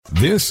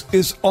This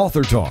is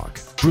Author Talk,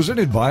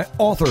 presented by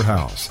Author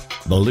House,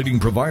 the leading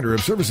provider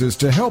of services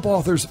to help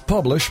authors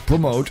publish,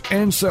 promote,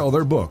 and sell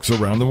their books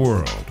around the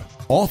world.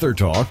 Author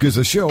Talk is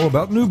a show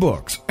about new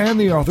books and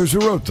the authors who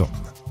wrote them.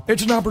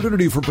 It's an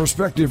opportunity for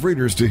prospective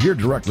readers to hear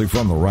directly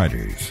from the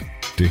writers,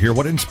 to hear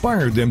what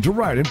inspired them to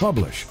write and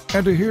publish,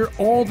 and to hear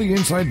all the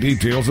inside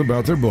details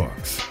about their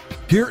books.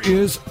 Here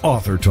is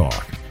Author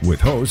Talk with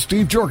host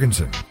Steve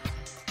Jorgensen.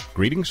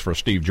 Greetings for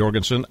Steve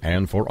Jorgensen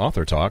and for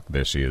Author Talk.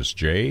 This is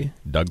J.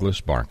 Douglas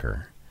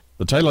Barker.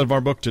 The title of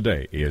our book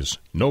today is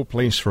No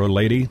Place for a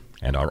Lady,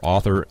 and our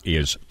author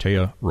is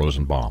Thea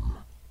Rosenbaum.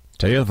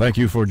 Thea, thank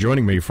you for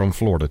joining me from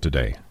Florida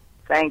today.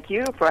 Thank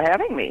you for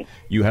having me.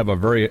 You have a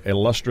very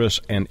illustrious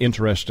and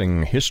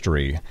interesting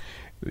history.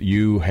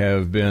 You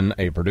have been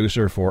a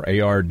producer for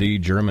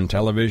ARD German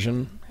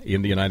television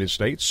in the United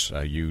States.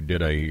 You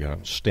did a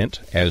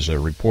stint as a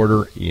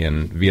reporter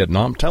in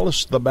Vietnam. Tell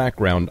us the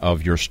background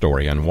of your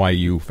story and why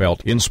you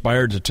felt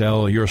inspired to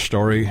tell your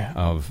story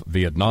of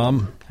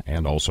Vietnam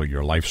and also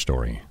your life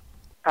story.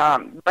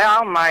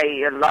 Well,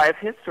 my life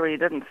history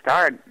didn't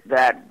start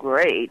that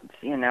great.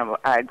 You know,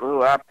 I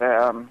grew up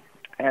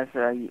as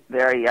a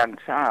very young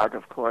child,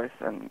 of course,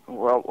 in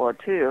World War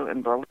II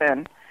in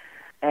Berlin,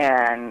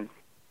 and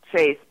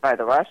chased by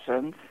the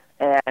Russians.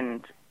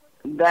 And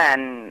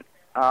then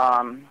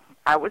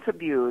I was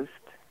abused,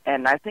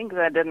 and I think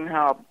that didn't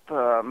help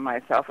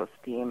my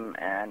self-esteem.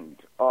 And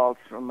all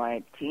through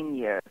my teen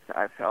years,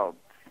 I felt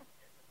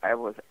I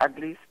was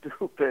ugly,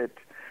 stupid,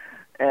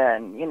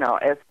 and, you know,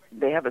 as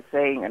they have a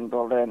saying in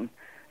Berlin,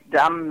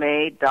 dumb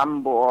made,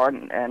 dumb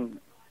born, and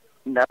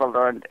never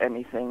learned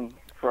anything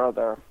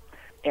further.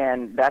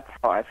 And that's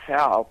how I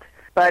felt.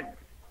 But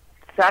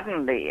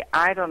suddenly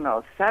I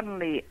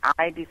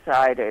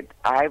decided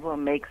I will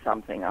make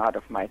something out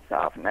of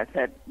myself. And I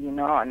said, you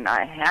know, and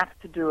I have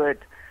to do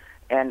it,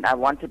 and I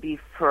want to be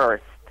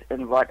first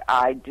in what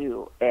I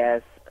do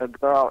as a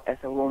girl, as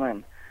a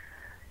woman.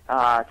 So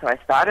I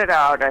started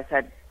out, I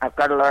said, I've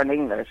got to learn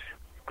English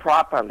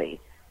properly.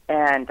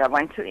 And I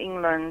went to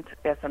England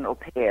as an au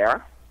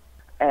pair,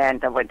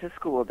 and I went to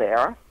school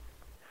there.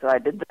 So I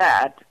did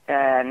that,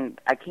 and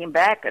I came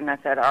back, and I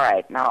said, all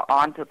right, now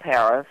on to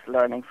Paris,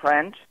 learning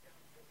French.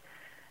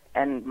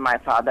 And my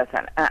father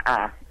said,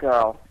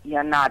 girl,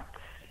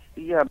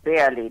 you're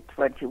barely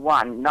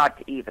 21,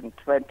 not even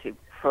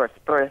 21st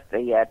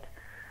birthday yet,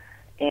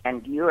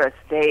 and you are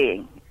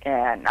staying,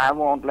 and I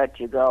won't let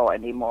you go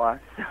anymore.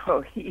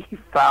 So he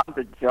found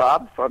a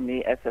job for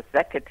me as a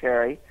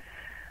secretary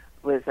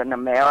with an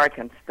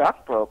American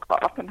stockbroker,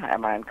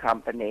 Oppenheimer and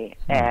Company,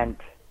 and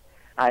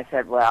I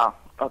said, well,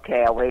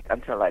 okay, I'll wait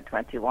until I'm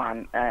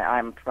 21,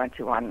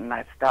 and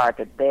I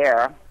started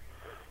there.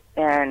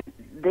 And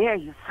there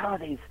you saw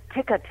these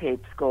ticker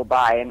tapes go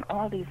by and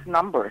all these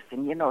numbers,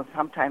 and, you know,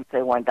 sometimes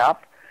they went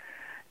up.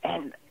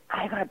 And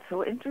I got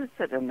so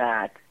interested in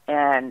that.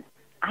 And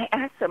I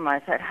asked them,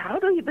 I said, how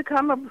do you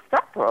become a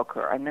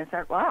stockbroker? And they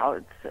said, well,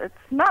 it's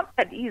not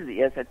that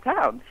easy as it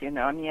sounds, you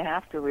know, and you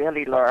have to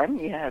really learn,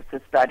 you have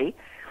to study.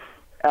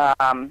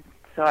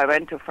 So I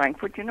went to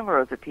Frankfurt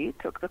University,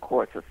 took the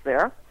courses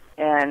there,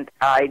 and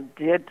I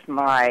did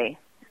my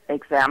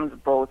exams,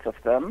 both of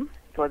them,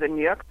 for the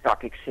New York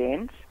Stock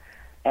Exchange.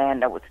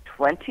 And I was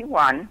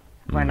 21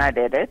 when I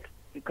did it,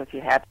 because you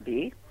had to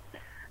be.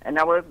 And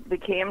I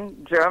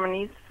became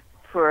Germany's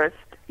first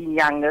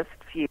youngest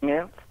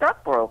female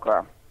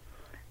stockbroker.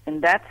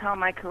 And that's how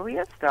my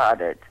career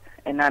started.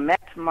 And I met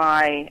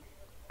my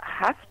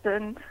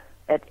husband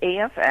at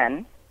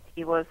AFN.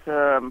 He was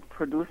a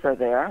producer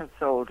there, a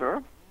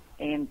soldier,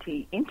 and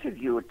he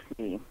interviewed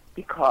me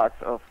because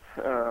of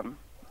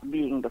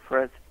being the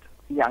first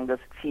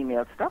youngest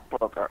female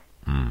stockbroker.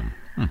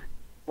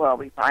 Well,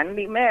 we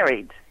finally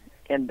married,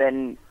 and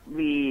then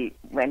we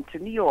went to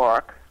New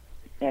York,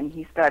 and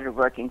he started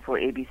working for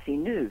ABC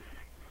News.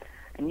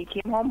 And he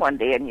came home one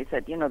day, and he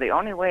said, you know, the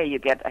only way you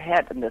get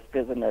ahead in this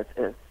business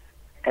is,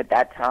 at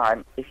that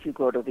time, if you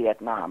go to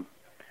Vietnam.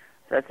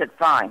 So I said,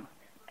 fine,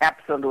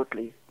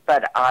 absolutely,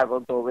 but I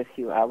will go with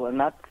you. I will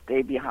not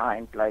stay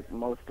behind like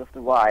most of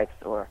the wives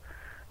or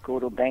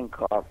go to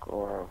Bangkok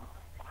or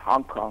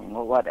Hong Kong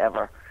or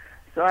whatever.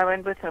 So I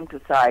went with him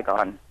to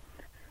Saigon.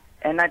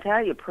 And I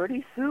tell you,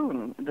 pretty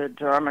soon, the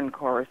German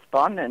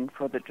correspondent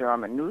for the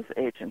German news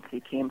agency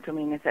came to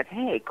me and he said,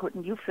 hey,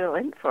 couldn't you fill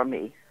in for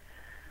me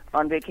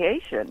on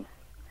vacation?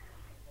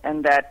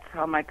 And that's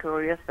how my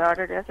career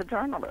started as a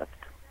journalist.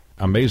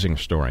 Amazing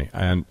story.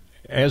 And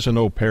as an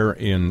au pair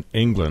in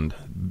England,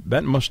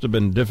 that must have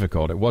been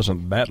difficult. It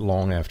wasn't that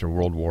long after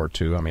World War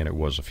II. I mean, it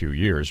was a few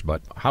years.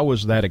 But how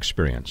was that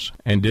experience?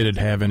 And did it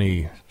have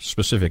any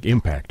specific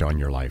impact on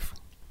your life?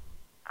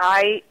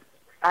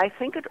 I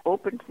think it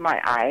opened my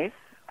eyes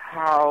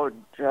how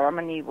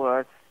Germany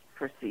was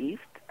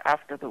perceived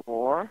after the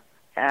war.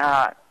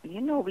 You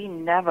know, we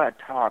never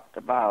talked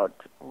about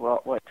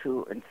World War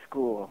II in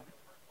school.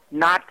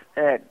 Not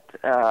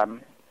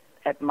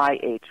at my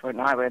age when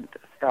I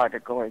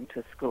started going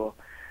to school.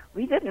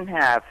 We didn't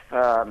have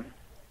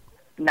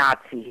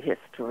Nazi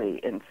history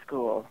in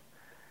school.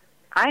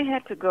 I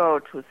had to go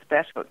to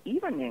special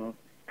evening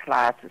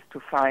classes to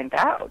find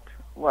out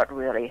what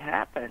really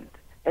happened.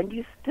 And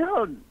you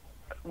still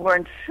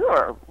weren't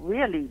sure,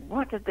 really,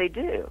 what did they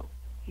do?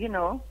 You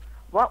know,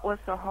 what was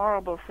the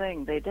horrible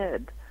thing they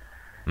did?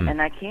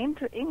 And I came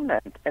to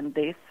England, and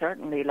they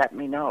certainly let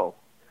me know.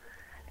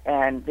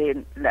 And they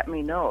let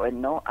me know in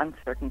no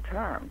uncertain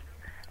terms.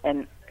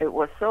 And it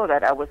was so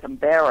that I was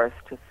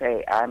embarrassed to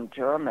say I'm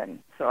German.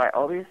 So I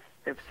always,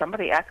 if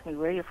somebody asked me,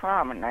 where are you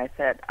from? And I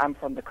said, I'm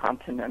from the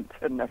continent,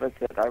 and never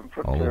said I'm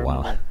from Germany.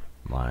 Oh, wow.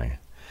 My.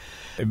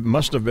 It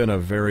must have been a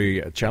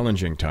very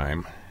challenging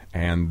time.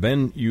 And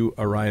then you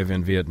arrive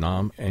in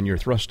Vietnam, and you're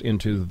thrust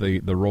into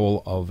the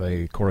role of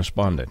a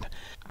correspondent.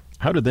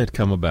 How did that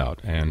come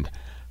about, and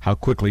how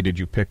quickly did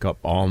you pick up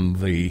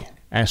on the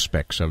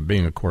aspects of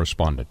being a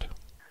correspondent?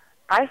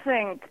 I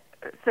think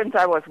since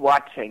I was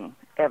watching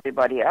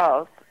everybody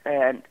else,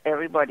 and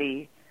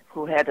everybody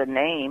who had a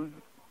name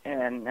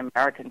in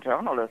American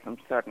journalism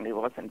certainly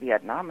was in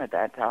Vietnam at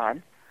that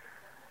time.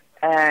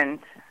 And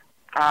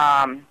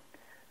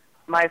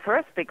my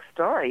first big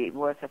story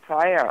was a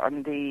fire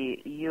on the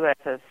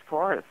USS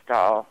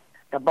Forrestal.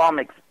 The bomb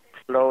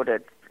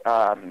exploded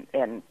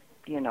and,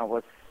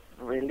 was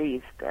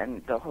released,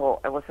 and it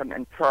was an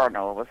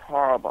inferno. It was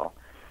horrible.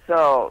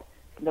 So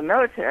the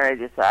military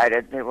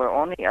decided they would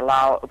only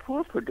allow a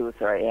pool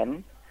producer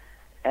in,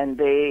 and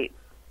they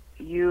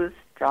used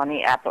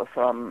Johnny Apple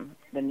from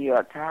the New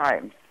York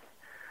Times.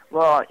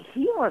 Well,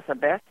 he was the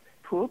best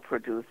pool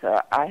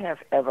producer I have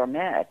ever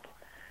met.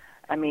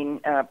 I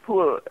mean,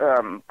 pool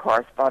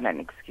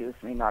correspondent,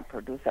 not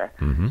producer.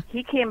 Mm-hmm.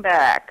 He came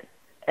back,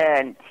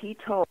 and he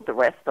told the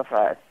rest of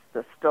us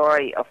the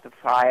story of the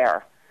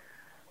fire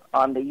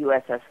on the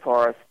USS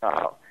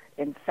Forrestal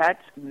in such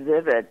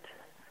vivid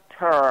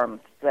terms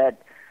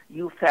that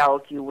you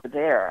felt you were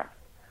there.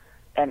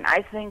 And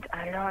I think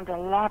I learned a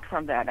lot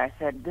from that. I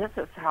said, this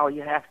is how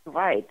you have to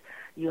write.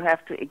 You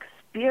have to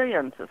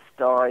experience a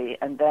story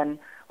and then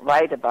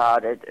write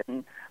about it.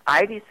 And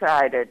I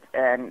decided,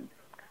 and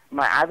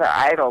my other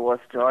idol was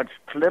George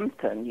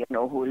Plimpton,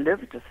 who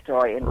lived the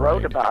story and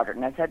wrote about it.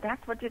 And I said,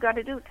 that's what you got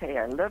to do,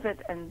 Taya. Live it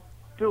and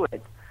do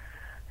it.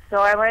 So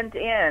I went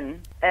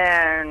in,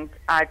 and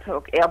I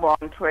took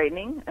airborne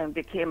training and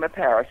became a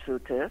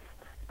parachutist.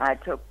 I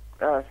took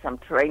some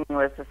training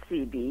with the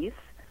Seabees.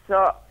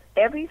 So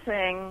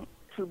everything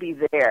to be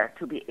there,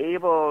 to be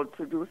able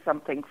to do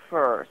something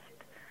first.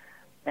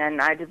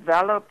 And I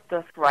developed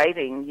this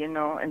writing, in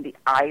the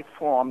I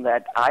form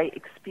that I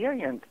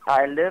experience,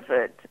 I live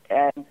it.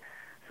 And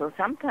so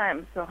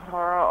sometimes the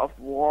horror of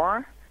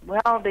war,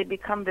 they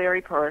become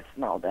very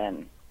personal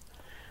then.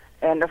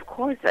 And of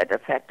course that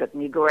affected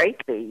me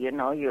greatly,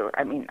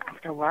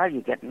 after a while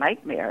you get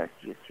nightmares.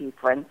 You see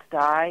friends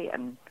die,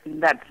 and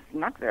that's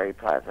not very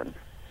pleasant.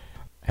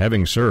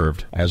 Having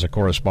served as a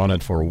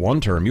correspondent for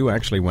one term, you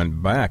actually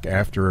went back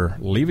after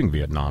leaving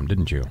Vietnam,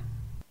 didn't you?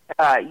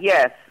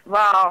 Yes.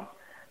 Well,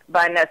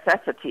 by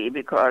necessity,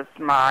 because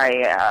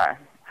my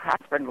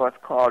husband was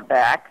called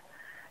back.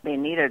 They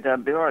needed a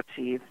bureau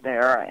chief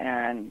there,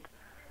 and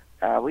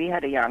we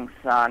had a young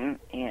son,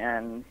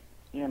 and,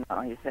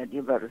 he said,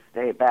 you better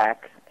stay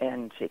back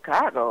in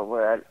Chicago,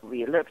 where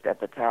we lived at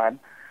the time.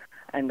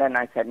 And then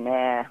I said,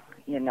 nah,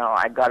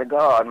 I got to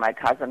go, and my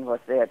cousin was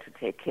there to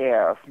take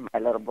care of my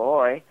little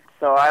boy.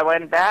 So I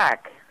went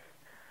back,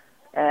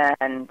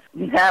 and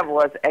that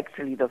was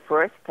actually the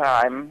first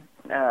time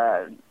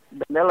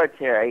the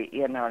military,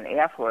 an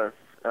Air Force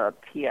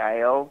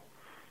PIO,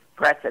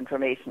 Press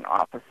Information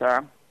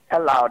Officer,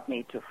 allowed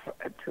me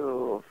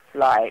to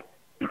fly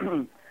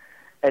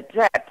a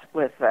jet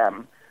with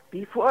them.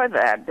 Before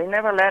that, they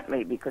never let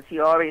me, because he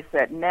always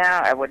said, no,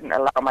 I wouldn't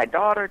allow my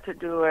daughter to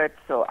do it,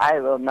 so I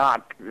will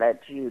not let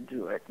you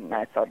do it. And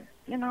I thought,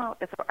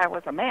 if I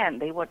was a man,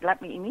 they would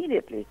let me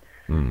immediately,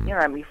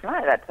 let me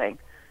fly that thing.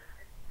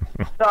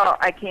 So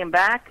I came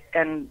back,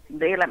 and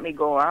they let me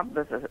go up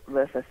with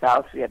a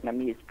South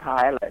Vietnamese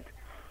pilot.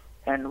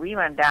 And we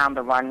went down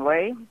the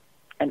runway,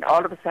 and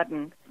all of a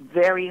sudden,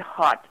 very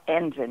hot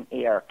engine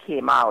air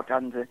came out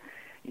on the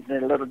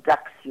little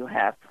ducts you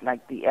have,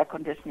 like the air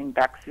conditioning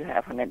ducts you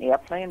have on an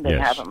airplane. They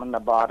have them on the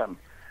bottom.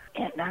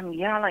 And I'm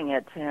yelling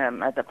at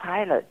him, at the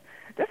pilot,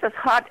 this is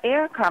hot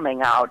air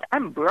coming out.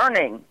 I'm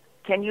burning.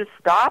 Can you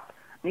stop?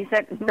 And he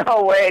said,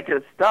 no way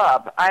to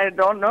stop. I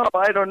don't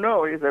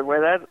know. He said,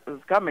 where that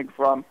is coming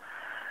from.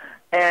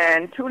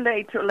 And too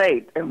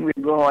late. And we're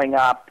going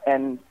up.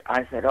 And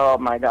I said, oh,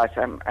 my gosh.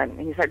 And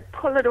he said,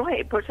 pull it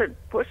away, push it,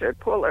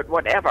 pull it,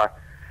 whatever.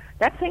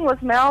 That thing was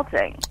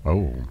melting.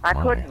 Oh, I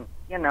couldn't.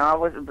 I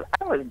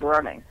was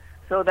burning.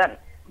 So then,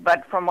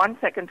 but from one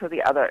second to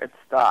the other, it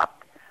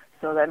stopped.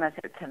 So then I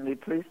said, can we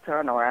please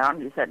turn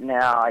around? He said, no,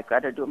 I got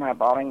to do my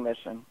bombing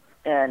mission.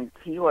 And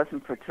he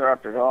wasn't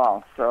perturbed at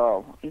all.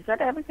 So he said,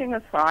 everything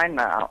is fine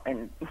now.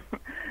 And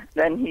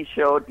then he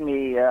showed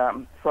me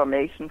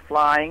formation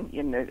flying,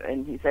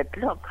 and he said,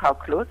 look how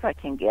close I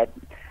can get.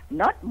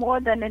 not more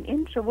than an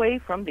inch away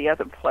from the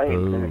other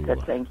plane. And I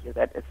said, thank you,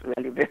 that is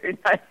really very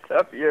nice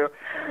of you.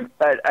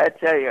 But I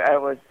tell you, I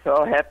was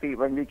so happy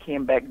when we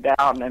came back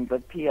down, and the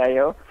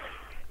PIO,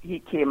 he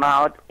came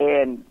out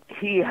and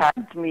he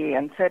hugged me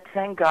and said,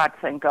 thank God,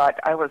 thank God.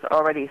 I was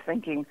already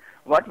thinking,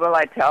 what will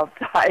I tell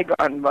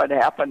Saigon what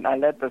happened? I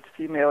let this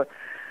female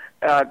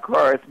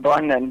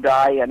correspondent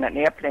die in an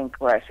airplane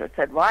crash. I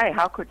said, why?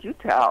 How could you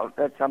tell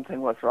that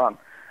something was wrong?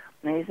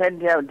 And he said,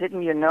 yeah,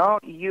 didn't you know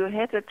you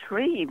hit a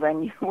tree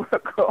when you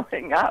were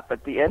going up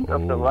at the end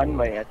of the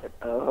runway? I said,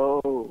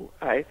 oh,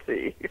 I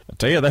see. I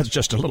tell you, that's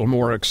just a little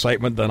more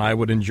excitement than I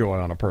would enjoy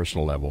on a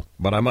personal level.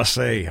 But I must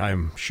say,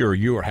 I'm sure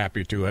you are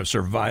happy to have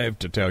survived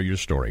to tell your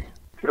story.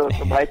 Close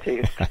to my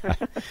taste.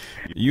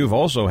 You've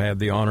also had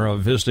the honor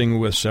of visiting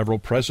with several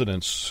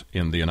presidents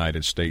in the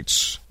United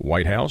States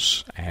White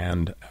House,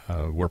 and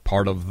were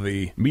part of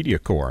the media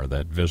corps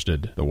that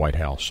visited the White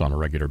House on a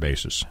regular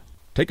basis.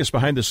 Take us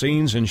behind the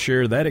scenes and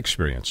share that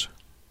experience.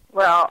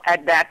 Well,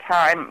 at that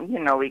time,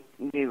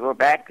 we were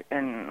back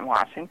in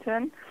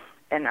Washington,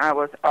 and I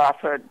was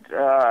offered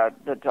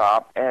the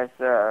job as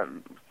a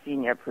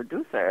senior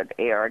producer at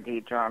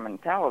ARD German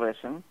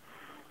Television.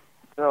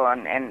 So,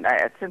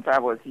 since I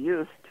was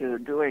used to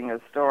doing a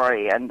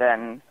story and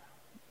then,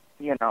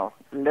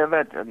 live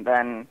it and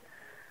then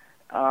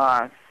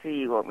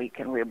see what we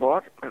can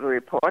report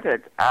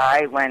it,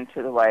 I went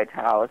to the White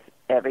House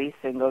every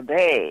single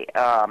day,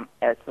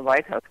 as the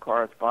White House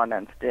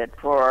correspondents did,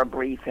 for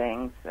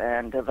briefings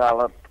and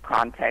develop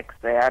context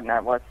there. And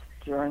that was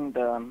during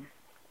the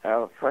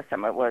first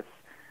time it was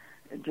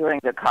during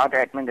the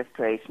Carter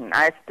administration.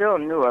 I still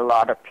knew a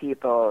lot of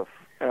people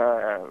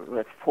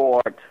with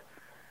Ford,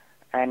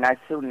 and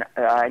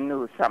I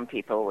knew some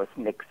people with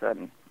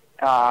Nixon.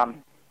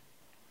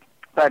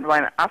 But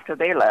after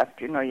they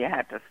left, you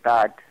had to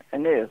start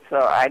anew. So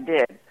I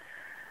did,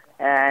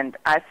 and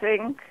I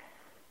think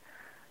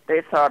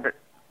they thought it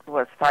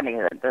was funny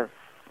that this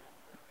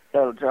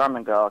little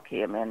German girl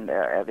came in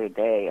there every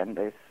day, and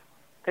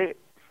they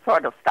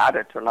sort of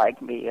started to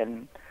like me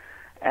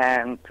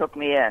and took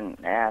me in,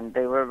 and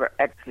they were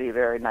actually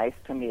very nice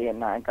to me,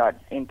 and I got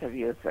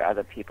interviews where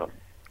other people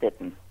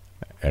didn't.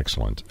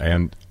 Excellent.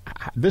 And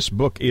this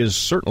book is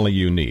certainly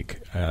unique.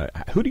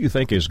 Who do you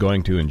think is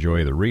going to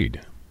enjoy the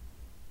read?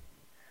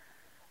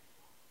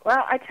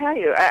 Well, I tell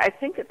you, I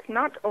think it's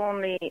not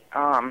only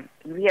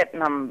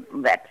Vietnam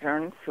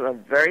veterans who are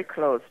very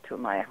close to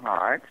my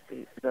heart,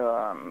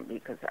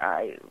 because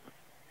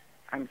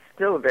I'm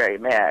still very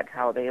mad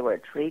how they were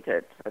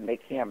treated when they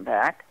came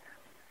back,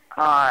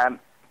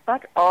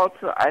 but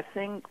also I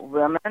think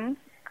women.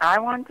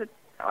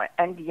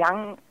 And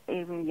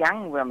even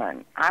young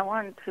women, I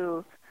want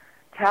to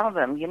tell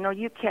them,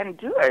 you can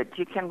do it.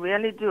 You can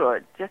really do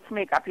it. Just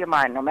make up your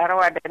mind. No matter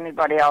what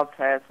anybody else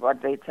says,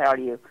 what they tell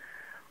you,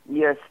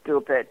 you're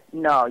stupid.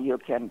 No, you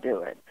can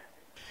do it.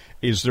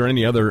 Is there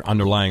any other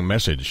underlying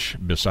message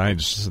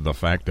besides the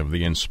fact of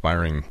the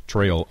inspiring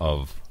trail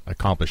of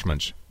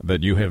accomplishments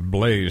that you have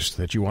blazed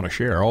that you want to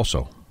share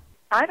also?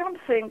 I don't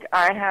think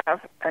I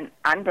have an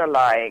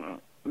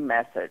underlying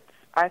message.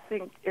 I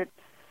think it's...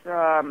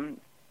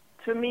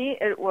 to me,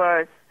 it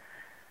was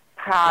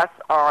pass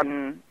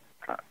on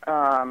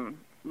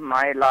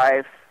my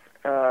life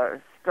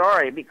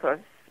story, because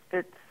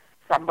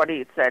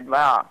somebody said,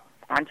 well,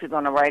 aren't you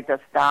going to write this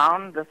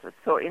down? This is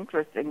so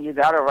interesting. You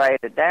got to write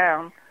it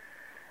down,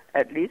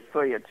 at least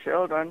for your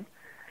children.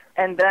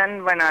 And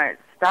then when I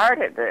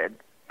started it,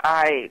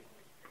 I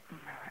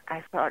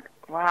thought,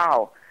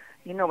 wow,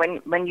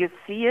 when you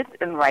see it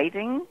in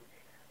writing,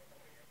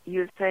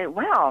 you say,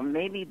 well,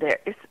 maybe there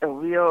is a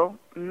real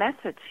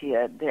message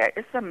here. There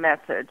is a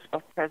message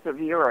of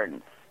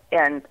perseverance.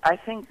 And I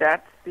think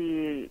that's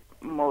the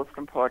most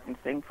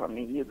important thing for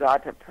me. You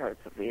got to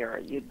persevere.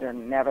 You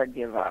never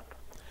give up.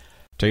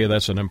 Tell you,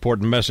 that's an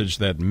important message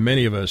that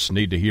many of us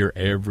need to hear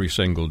every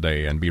single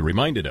day and be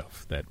reminded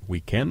of, that we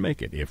can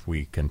make it if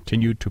we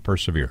continue to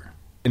persevere.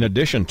 In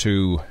addition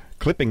to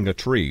clipping a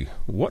tree,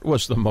 what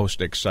was the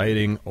most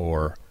exciting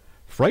or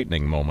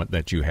frightening moment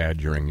that you had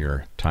during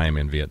your time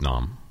in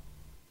Vietnam?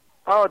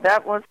 Oh,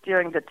 that was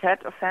during the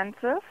Tet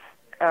Offensive.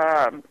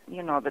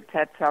 The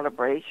Tet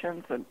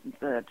celebrations,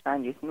 the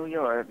Chinese New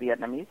Year, or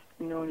Vietnamese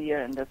New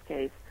Year in this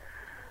case,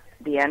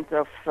 the end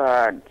of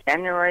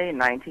January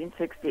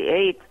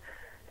 1968.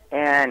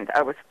 And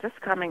I was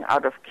just coming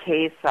out of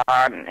Khe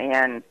Sanh,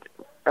 and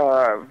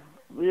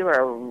we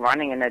were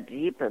running in a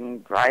Jeep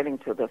and driving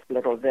to this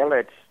little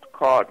village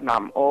called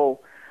Nam O.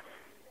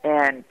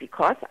 And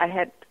because I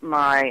had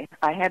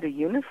a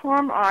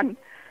uniform on,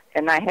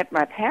 and I had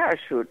my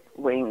parachute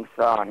wings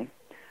on,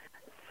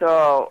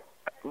 so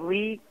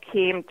we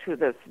came to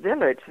this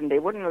village, and they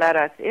wouldn't let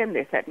us in.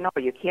 They said, no,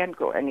 you can't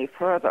go any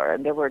further.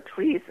 And there were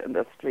trees in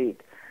the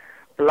street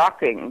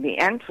blocking the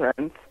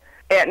entrance.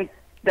 And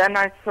then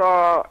I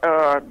saw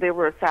they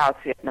were South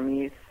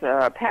Vietnamese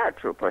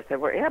paratroopers. They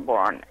were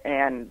airborne.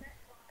 And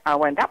I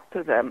went up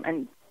to them,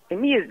 and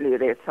immediately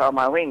they saw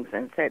my wings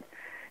and said,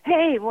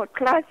 hey, what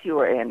class you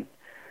were in?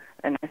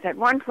 And I said,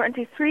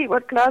 123,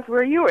 what class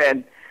were you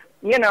in?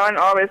 and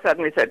all of a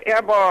sudden we said,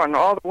 airborne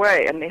all the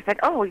way. And they said,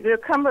 oh, you'll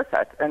come with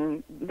us.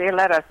 And they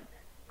let us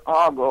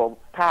all go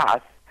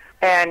past.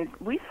 And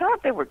we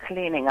thought they were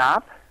cleaning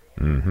up.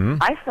 Mm-hmm.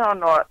 I saw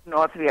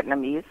North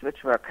Vietnamese,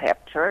 which were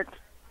captured.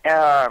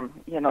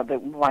 The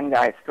one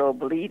guy still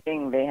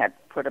bleeding. They had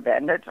put a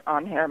bandage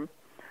on him.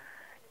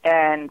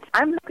 And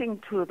I'm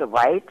looking to the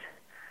right,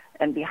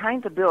 and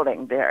behind the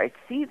building there, I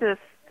see this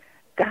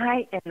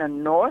guy in a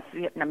North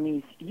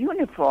Vietnamese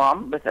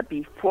uniform with a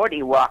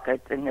B-40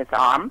 rocket in his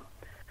arm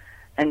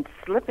and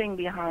slipping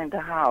behind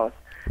the house.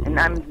 And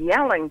I'm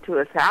yelling to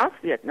a South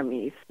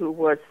Vietnamese who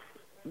was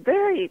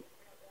very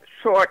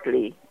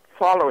shortly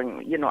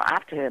following,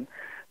 after him.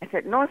 I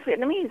said, North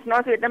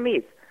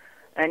Vietnamese.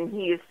 And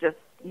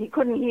he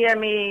couldn't hear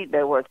me.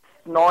 There was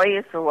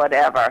noise or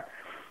whatever.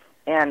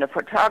 And a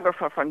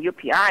photographer from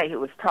UPI who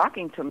was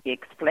talking to me,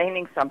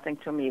 explaining something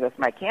to me with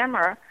my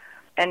camera,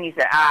 and he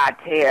said,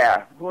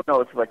 Thea, who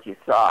knows what you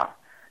saw?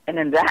 And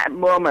in that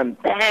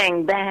moment,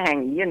 bang,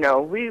 bang, they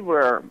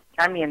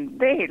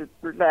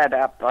let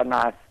up on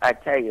us. I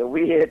tell you,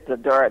 we hit the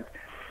dirt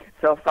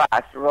so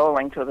fast,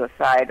 rolling to the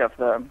side of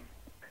the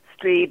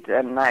street,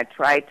 and I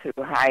tried to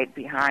hide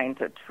behind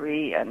a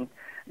tree, and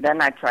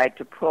then I tried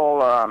to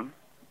pull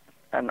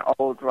an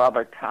old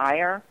rubber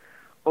tire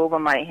over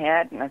my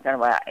head, and I said,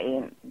 well,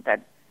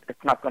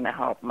 it's not going to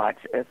help much,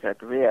 is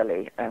it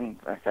really? And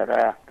I said,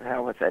 the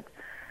hell with it.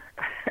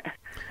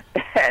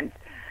 And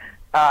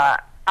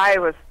I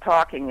was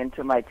talking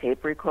into my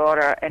tape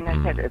recorder, and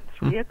I said, it's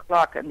 3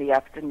 o'clock in the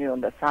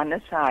afternoon, the sun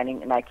is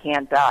shining, and I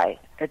can't die.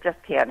 It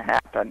just can't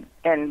happen.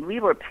 And we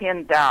were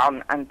pinned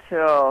down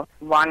until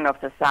one of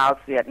the South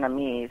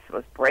Vietnamese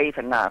was brave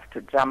enough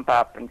to jump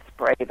up and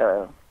spray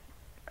the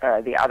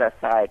other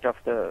side of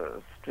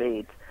the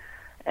street.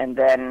 And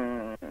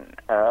then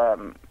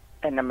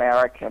an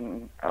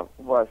American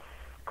was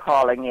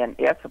calling in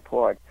air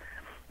support.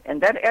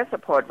 And that air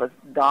support was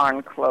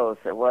darn close.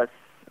 It was,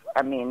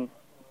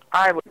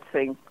 I would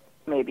think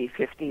maybe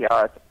 50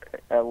 yards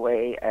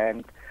away,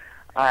 and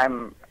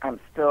I'm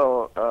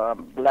still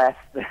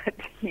blessed that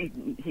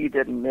he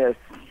didn't miss,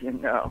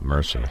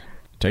 Mercy.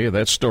 Tell you,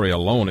 that story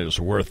alone is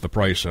worth the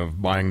price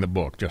of buying the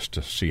book, just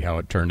to see how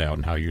it turned out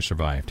and how you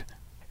survived.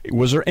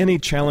 Was there any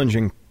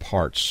challenging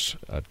parts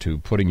to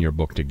putting your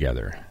book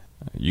together?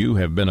 You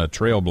have been a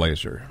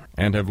trailblazer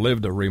and have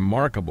lived a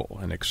remarkable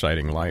and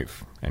exciting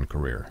life and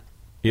career.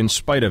 In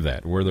spite of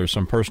that, were there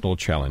some personal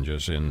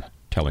challenges in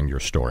telling your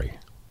story?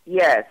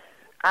 Yes.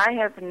 I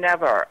have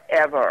never,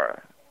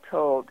 ever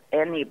told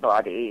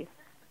anybody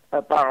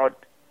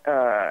about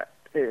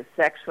the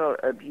sexual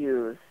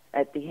abuse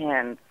at the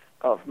hands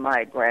of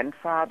my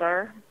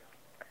grandfather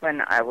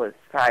when I was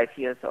 5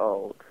 years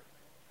old.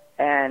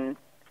 And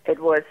it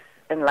was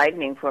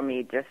enlightening for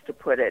me just to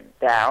put it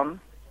down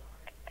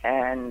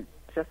and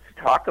just to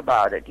talk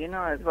about it. It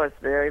was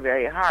very,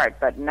 very hard,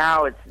 but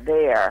now it's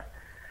there.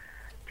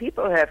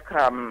 People have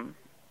come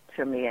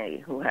to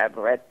me who have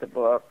read the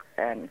book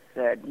and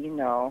said,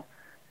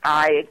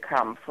 I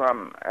come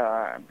from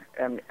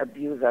an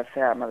abuser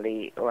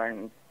family,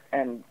 and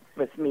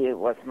with me it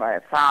was my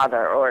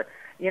father, or,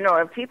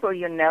 people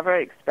you never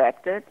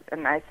expected,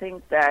 and I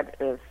think that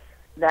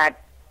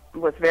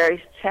was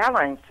very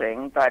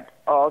challenging, but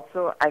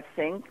also I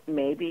think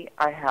maybe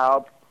I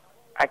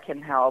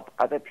can help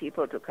other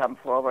people to come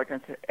forward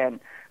and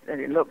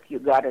look, you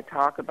got to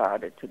talk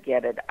about it to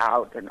get it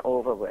out and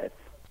over with.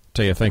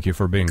 Thea, thank you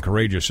for being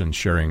courageous and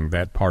sharing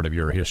that part of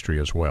your history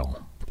as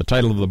well. The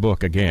title of the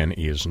book, again,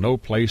 is No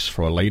Place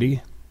for a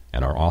Lady,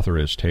 and our author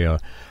is Thea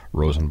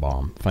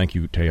Rosenbaum. Thank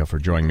you, Thea, for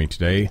joining me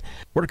today.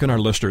 Where can our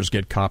listeners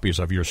get copies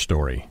of your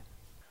story?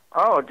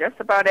 Oh, just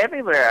about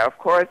everywhere. Of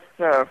course,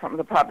 from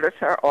the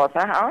publisher,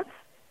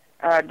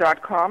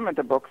 authorhouse.com at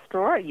the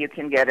bookstore. You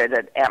can get it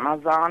at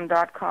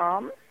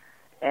Amazon.com.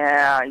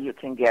 You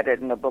can get it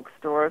in the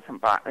bookstores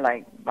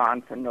like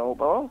Barnes &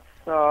 Noble.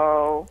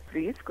 So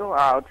please go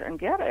out and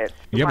get it.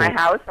 Yeah, my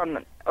house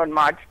on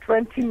March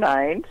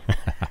 29th.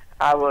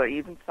 I will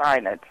even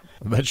sign it.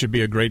 That should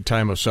be a great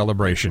time of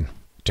celebration.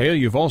 Thea,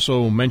 you've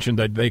also mentioned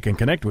that they can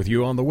connect with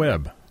you on the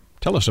web.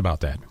 Tell us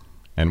about that.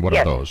 And what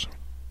are those?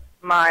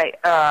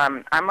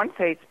 I'm on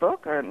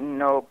Facebook,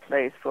 No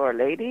Place for a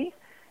Lady,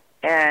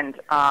 and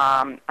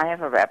I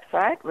have a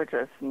website, which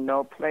is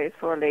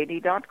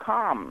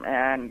noplaceforalady.com,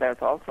 and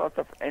there's all sorts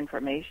of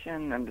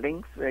information and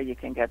links where you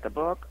can get the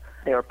book.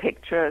 There are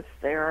pictures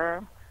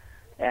there,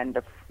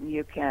 and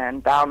you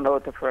can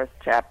download the first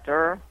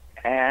chapter,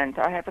 and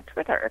I have a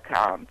Twitter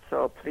account,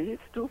 so please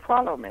do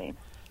follow me.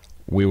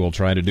 We will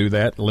try to do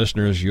that.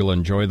 Listeners, you'll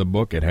enjoy the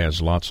book. It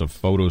has lots of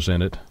photos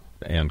in it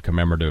and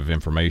commemorative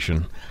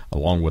information,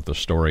 along with the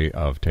story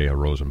of Thea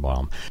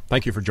Rosenbaum.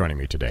 Thank you for joining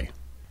me today.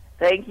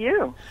 Thank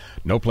you.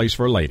 No Place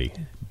for a Lady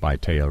by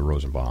Thea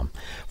Rosenbaum.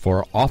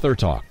 For Author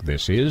Talk,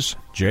 this is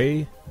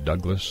J.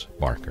 Douglas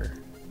Barker.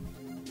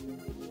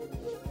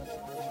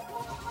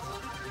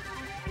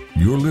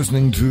 You're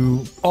listening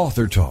to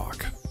Author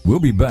Talk. We'll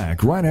be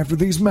back right after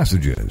these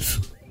messages.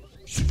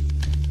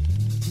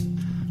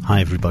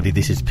 Hi everybody,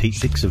 this is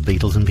Pete Dix of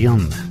Beatles and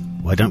Beyond.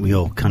 why don't we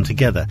all come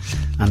together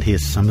and hear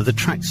some of the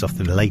tracks off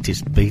the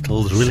latest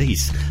Beatles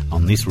release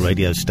on this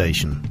radio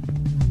station.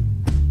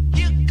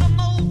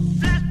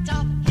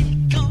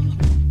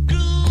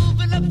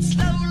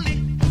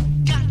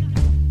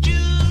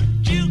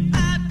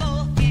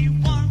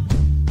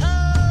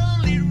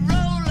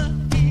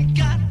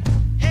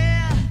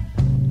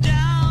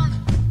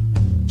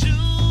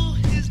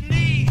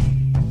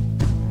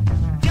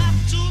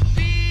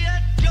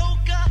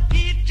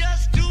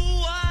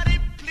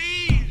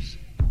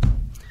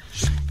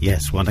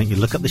 Yes, why don't you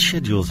look up the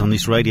schedules on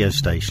this radio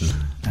station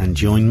and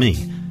join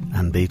me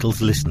and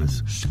Beatles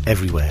listeners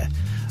everywhere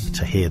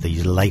to hear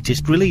these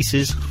latest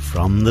releases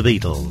from the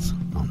Beatles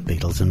on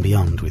Beatles and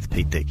Beyond with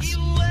Pete Dix.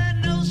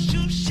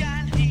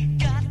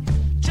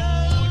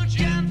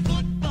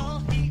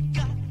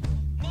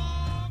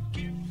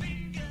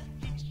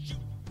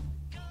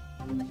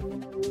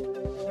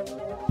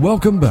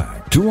 Welcome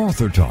back to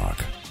Author Talk,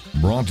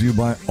 brought to you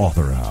by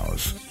Author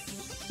House,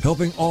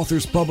 helping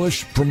authors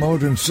publish,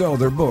 promote, and sell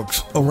their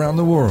books around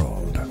the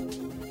world.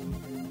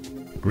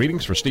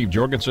 Greetings for Steve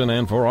Jorgensen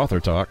and for Author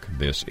Talk.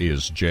 This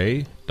is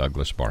J.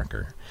 Douglas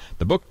Barker.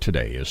 The book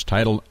today is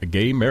titled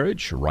Gay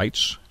Marriage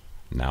Rights,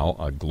 Now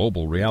a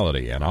Global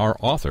Reality, and our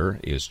author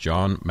is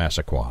John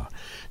Massaquoi.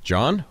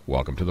 John,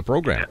 welcome to the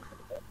program.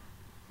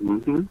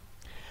 Mm-hmm.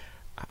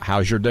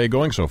 How's your day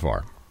going so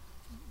far?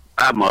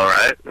 I'm all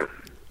right.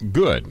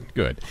 Good,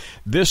 good.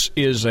 This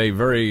is a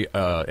very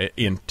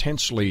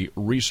intensely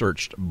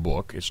researched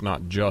book. It's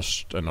not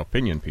just an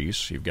opinion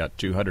piece. You've got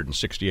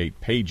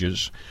 268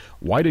 pages.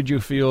 Why did you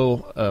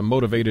feel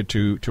motivated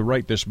to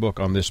write this book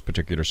on this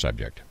particular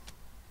subject?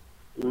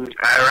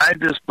 I write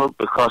this book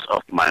because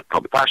of my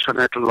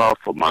compassionate love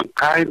for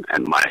mankind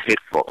and my hate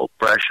for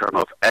oppression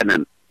of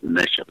any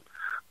nation,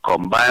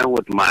 combined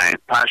with my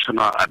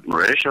passionate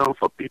admiration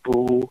for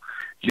people who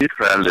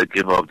literally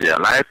give up their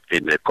life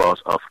in the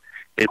cause of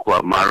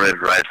equal marriage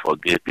rights for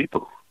gay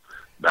people.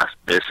 That's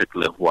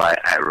basically why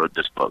I wrote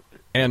this book.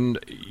 And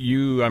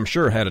you, I'm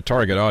sure, had a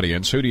target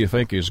audience. Who do you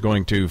think is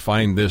going to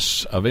find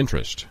this of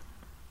interest?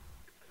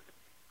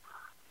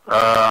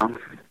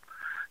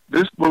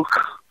 This book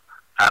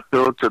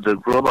appealed to the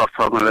global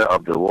family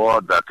of the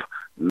world that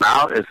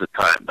now is the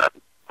time that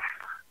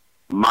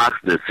marks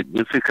the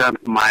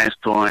significant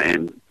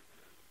milestone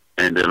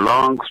in the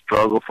long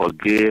struggle for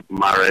gay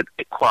marriage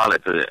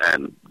equality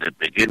and the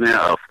beginning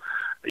of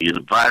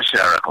universal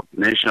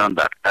recognition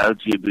that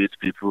LGBT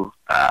people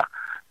are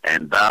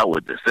endowed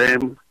with the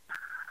same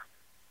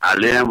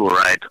alienable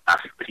right as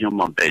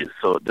human beings.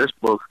 So this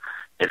book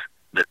is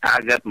the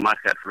target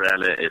market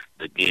really is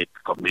the gay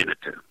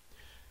community.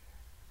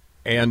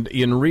 And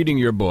in reading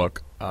your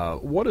book,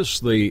 what is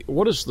the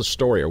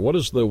story, or what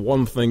is the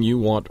one thing you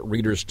want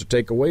readers to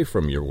take away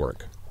from your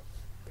work?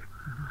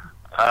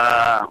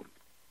 The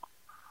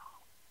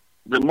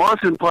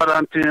most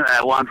important thing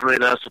I want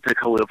readers to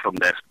take away from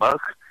this book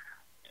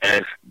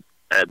is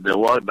the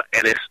word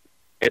it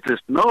is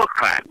no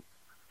crime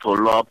to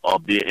love or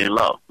be in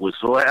love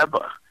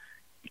whatsoever,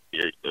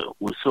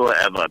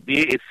 be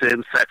it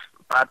same-sex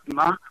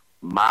partner,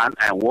 man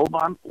and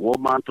woman,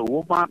 woman to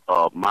woman,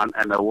 or man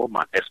and a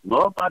woman. It's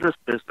nobody's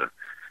business.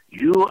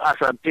 You as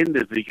an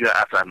individual,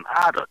 as an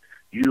adult,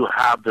 you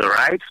have the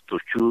right to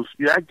choose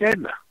your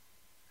gender.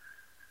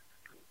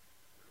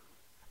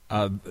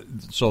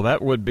 So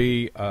that would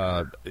be...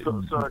 So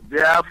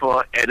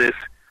therefore, it is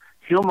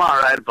human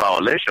rights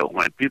violation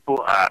when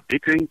people are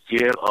beaten,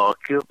 jailed, or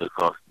killed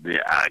because they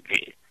are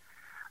gay.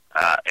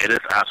 It is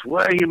as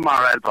well human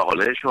rights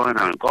violation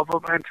when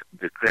government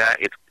declare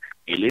it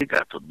illegal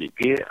to be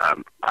gay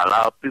and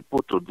allow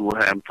people to do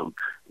harm to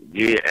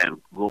gay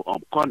and go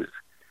unpunished.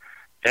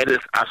 It is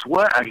as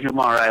well a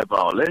human rights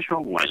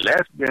violation when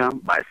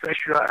lesbian,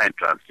 bisexual, and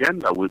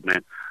transgender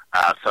women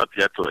are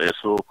subject to a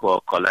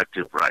so-called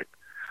collective right.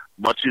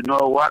 But you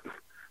know what?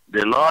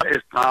 The law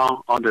is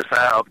now on the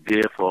side of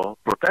gay for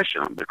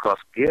protection because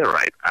gay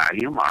rights are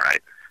human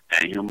rights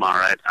and human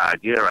rights are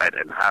gay rights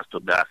and has to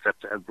be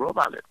accepted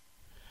globally.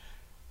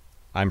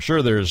 I'm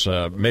sure there's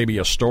maybe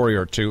a story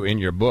or two in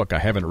your book. I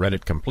haven't read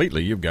it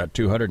completely. You've got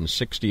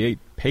 268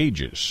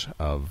 pages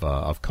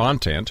of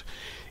content.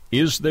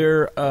 Is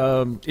there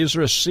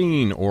a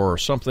scene or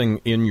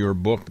something in your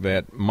book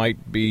that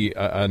might be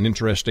an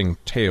interesting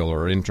tale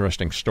or an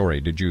interesting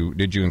story? Did you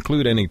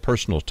include any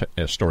personal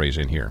stories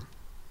in here?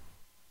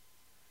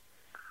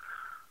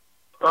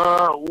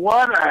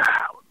 What I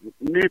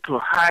need to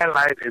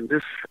highlight in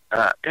this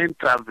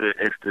interview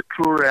is the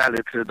true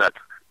reality that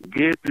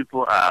gay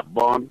people are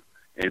born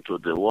into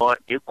the world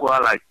equal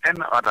like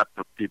any other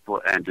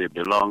people, and they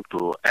belong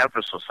to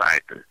every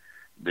society.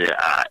 They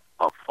are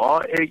of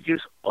all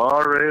ages,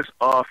 all race,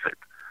 all faith,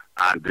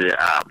 and they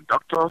are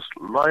doctors,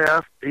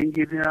 lawyers,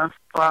 engineers,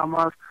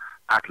 farmers,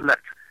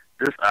 athletes.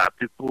 These are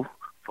people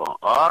from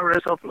all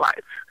race of life,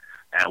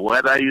 and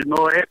whether you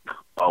know it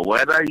or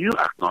whether you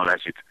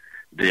acknowledge it,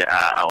 they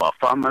are our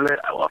family,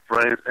 our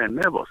friends, and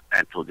neighbors,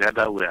 and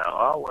together we are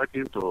all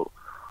working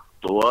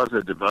towards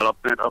the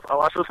development of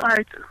our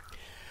society.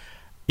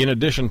 In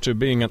addition to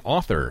being an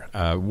author,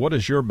 what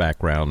is your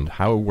background?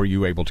 How were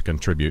you able to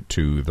contribute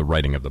to the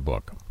writing of the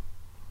book?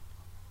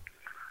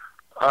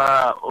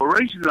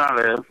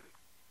 Originally,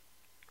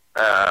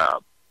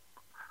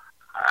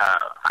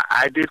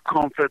 I did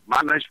conflict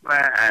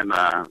management and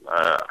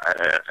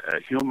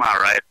human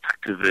rights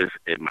activist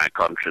in my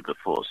country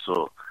before.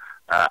 So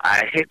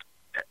I hate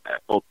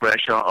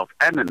oppression of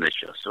any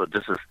nature. So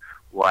this is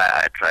why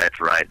I tried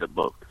to write the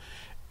book.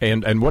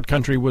 And what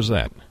country was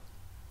that?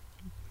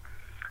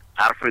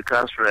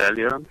 Africa,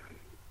 Australia.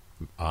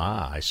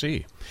 Ah, I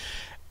see.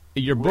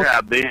 Your book. We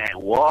have been in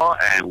war,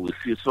 and we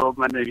see so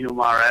many human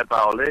rights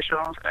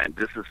violations, and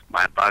this is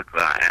my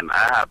background. And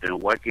I have been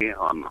working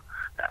on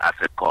as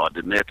a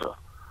coordinator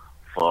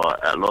for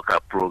a local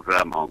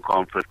program on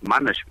conflict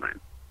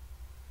management.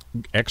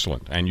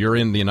 Excellent. And you are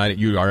in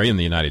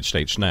the United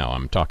States now.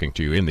 I'm talking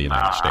to you in the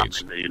United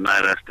States. I'm in the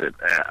United States.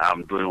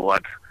 I'm doing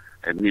what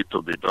needs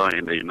to be done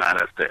in the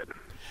United States.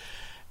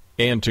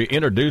 And to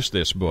introduce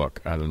this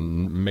book,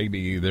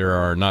 maybe there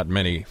are not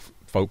many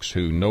folks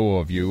who know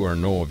of you or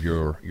know of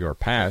your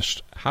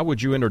past. How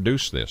would you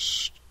introduce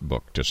this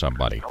book to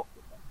somebody?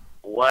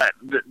 Well,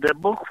 the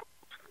book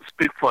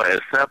speaks for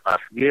itself as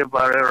gay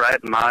barrier right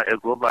now a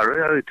global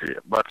reality.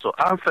 But to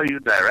answer you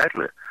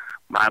directly,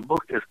 my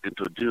book is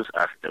introduced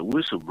as a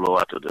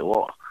whistleblower to the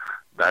world,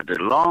 that the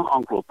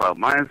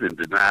long-uncompromising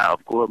denial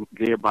of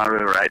gay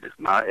marriage right is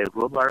now a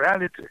global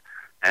reality,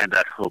 and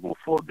that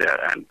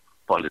homophobia and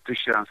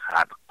politicians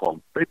had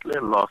completely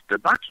lost the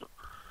battle.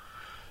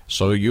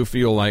 So you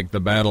feel like the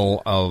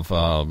battle of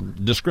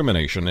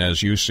discrimination,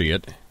 as you see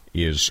it,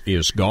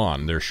 is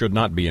gone. There should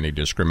not be any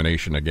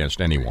discrimination against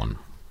anyone.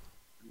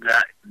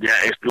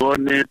 There is no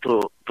need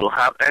to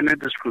have any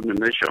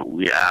discrimination.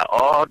 We are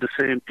all the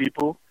same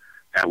people,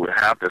 and we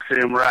have the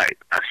same right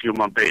as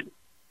human beings.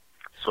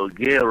 So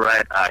gay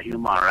rights are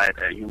human rights,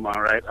 and human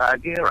rights are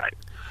gay rights.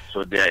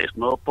 So there is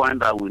no point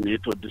that we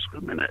need to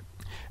discriminate.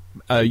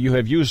 You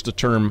have used the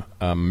term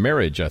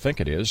marriage, I think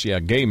it is.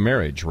 Yeah, gay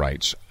marriage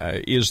rights.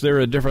 Is there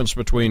a difference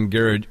between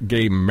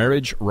gay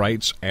marriage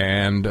rights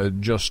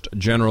and just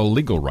general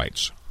legal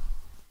rights?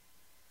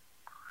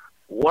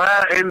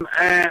 Well,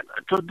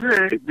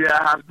 today there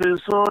has been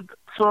so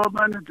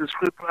many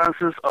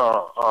discrepancies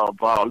or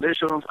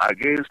violations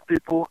against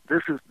people.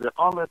 This is the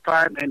only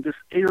time in this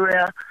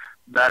area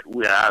that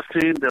we are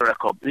seeing the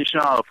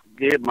recognition of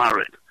gay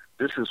marriage.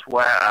 This is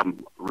why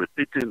I'm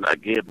repeating the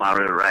gay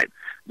marriage right.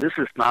 This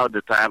is now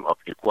the time of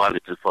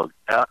equality for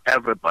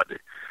everybody,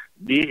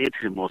 be it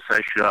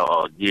homosexual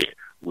or gay.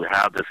 We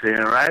have the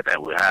same right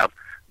and we have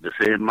the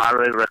same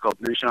marriage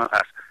recognition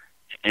as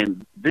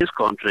in this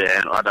country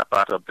and other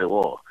parts of the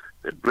world.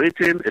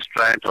 Britain is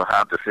trying to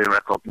have the same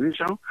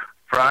recognition.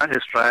 France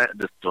is trying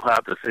to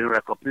have the same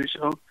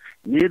recognition.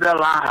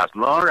 Netherlands has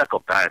long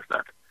recognized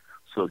that.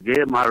 So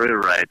gay marriage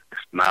right is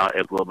now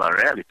a global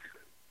reality.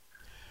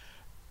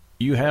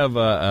 You have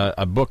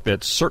a book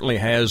that certainly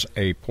has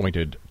a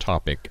pointed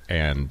topic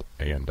and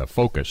a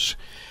focus.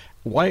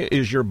 Why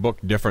is your book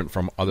different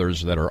from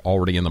others that are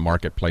already in the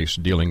marketplace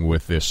dealing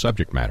with this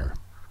subject matter?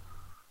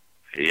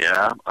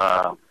 Yeah,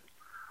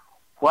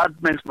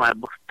 what makes my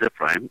book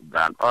different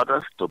than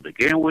others to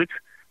begin with,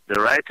 the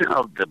writing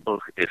of the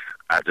book is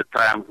at the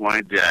time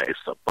when there is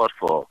support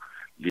for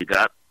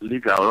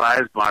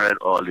legalized marriage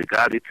or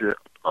legality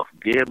of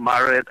gay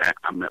marriage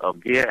and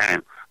of gay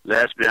and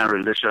lesbian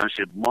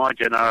relationship more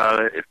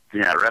generally is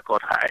near a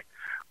record high,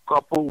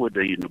 coupled with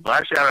the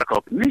universal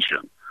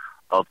recognition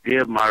of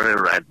gay marriage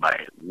right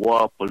by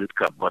world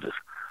political bodies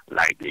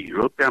like the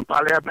European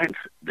Parliament,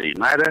 the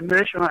United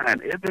Nations,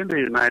 and even the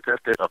United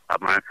States of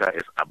America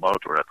is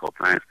about to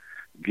recognize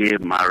gay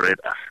marriage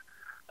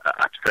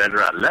at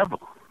federal level.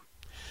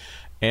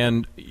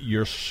 And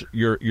your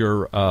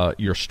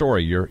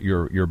story,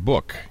 your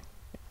book,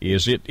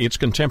 it's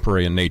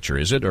contemporary in nature,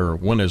 is it, or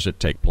when does it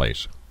take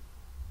place?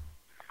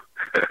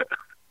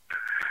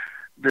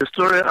 The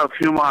story of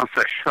human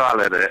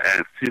sexuality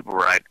and civil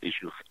rights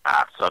issues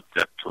are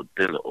subject to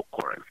daily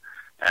occurrence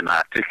and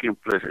are taking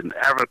place in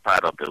every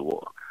part of the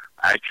world.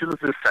 I choose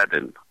this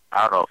setting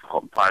out of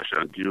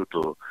compassion due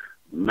to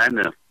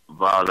many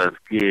violence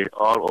gay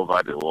all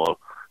over the world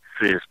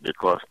face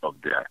because of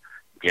their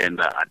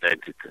gender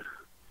identity.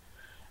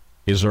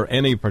 Is there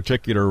any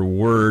particular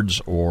words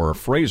or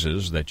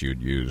phrases that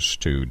you'd use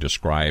to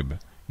describe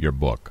your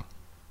book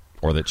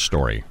or that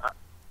story?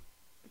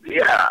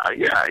 Yeah.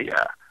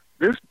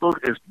 This book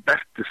is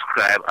best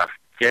described as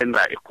gender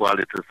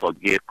equality for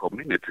gay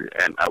community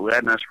and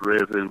awareness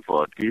raising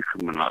for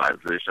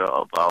decriminalization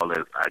of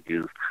violence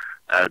against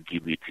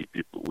LGBT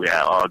people. We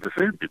are all the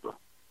same people.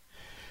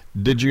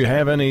 Did you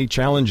have any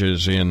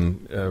challenges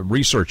in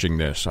researching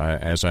this?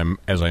 As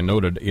I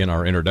noted in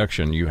our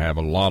introduction, you have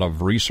a lot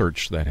of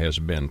research that has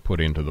been put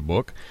into the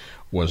book.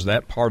 Was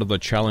that part of the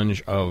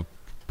challenge of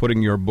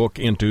putting your book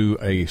into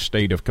a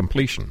state of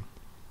completion?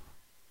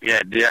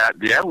 Yeah,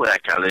 there were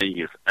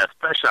challenges,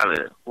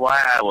 especially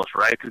while I was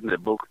writing the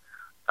book,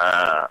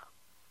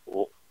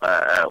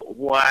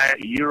 why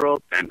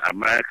Europe and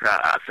America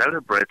are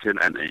celebrating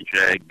and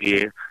enjoying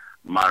gay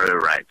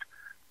marriage rights.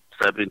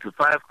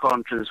 75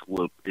 countries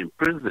will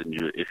imprison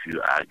you if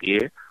you are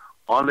gay.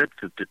 Only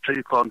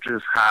 53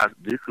 countries have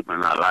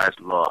decriminalized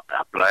law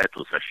applied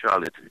to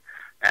sexuality,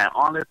 and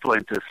only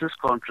 26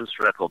 countries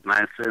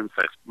recognize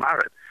same-sex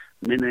marriage,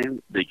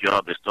 meaning the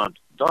job is not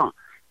done.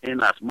 In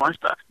as much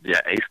that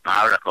there is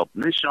now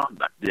recognition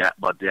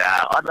but there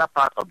are other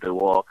parts of the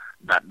world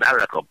that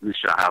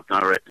recognition have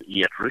not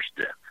yet reached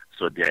there.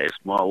 So there is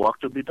more work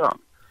to be done.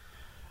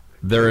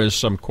 There is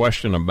some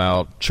question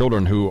about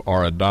children who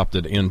are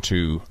adopted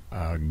into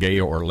gay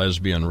or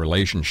lesbian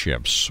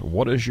relationships.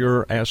 What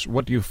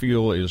do you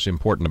feel is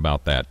important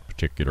about that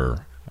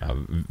particular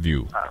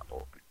view?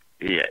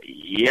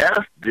 Yes,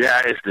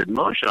 there is the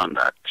notion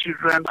that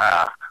children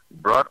are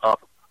brought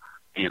up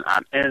in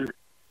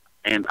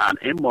an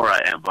immoral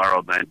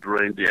environment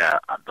during their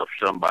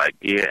adoption by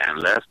gay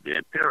and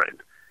lesbian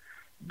parents.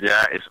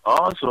 There is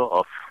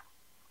also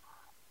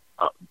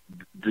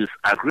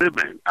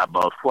disagreement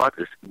about what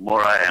is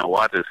moral and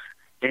what is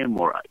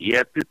immoral.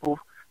 Yet people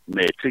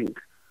may think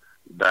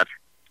that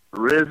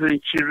raising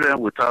children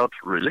without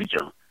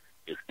religion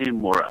is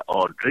immoral,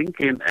 or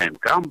drinking and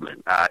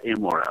gambling are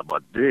immoral,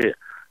 but they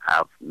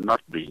have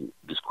not been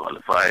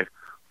disqualified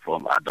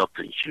from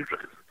adopting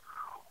children.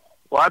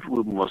 What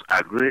we must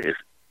agree is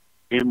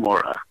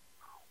immoral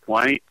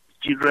when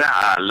children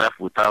are left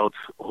without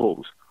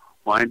homes,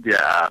 when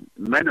there are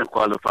many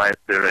qualified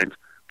parents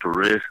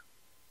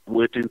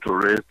waiting to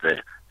raise them,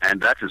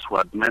 and that is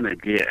what many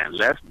gay and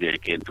lesbian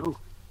can do.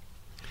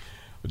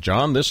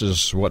 John, this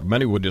is what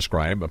many would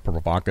describe a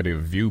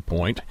provocative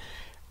viewpoint.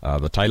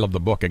 The title of the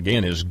book,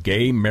 again, is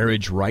Gay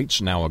Marriage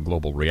Rights, Now a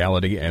Global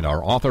Reality, and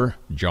our author,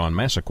 John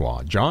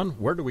Massaquoi. John,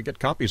 where do we get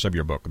copies of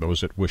your book,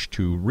 those that wish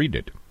to read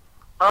it?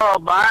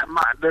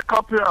 The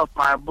copy of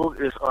my book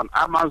is on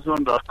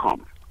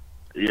Amazon.com.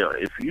 Yeah,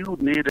 if you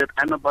need it,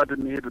 anybody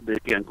need it, they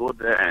can go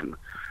there and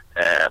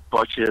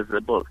purchase the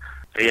book.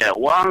 Yeah,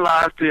 one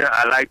last thing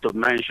I like to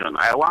mention,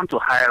 I want to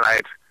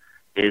highlight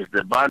is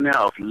the banning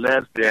of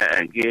lesbian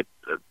and gay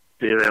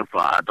parents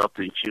from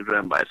adopting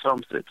children by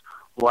some states.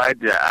 Why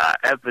there are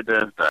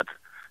evidence that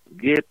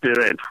gay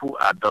parents who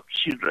adopt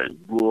children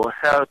grow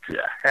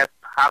healthier,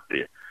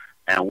 happy,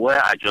 and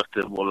well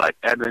adjustable like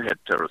any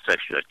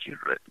heterosexual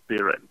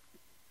parent.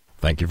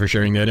 Thank you for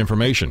sharing that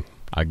information.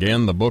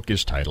 Again, the book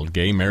is titled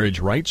Gay Marriage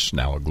Rights,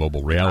 Now a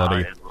Global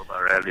Reality.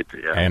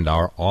 Yeah. And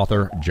our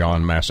author,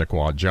 John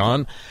Massaquoi.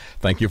 John,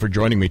 thank you for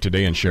joining me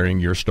today and sharing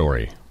your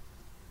story.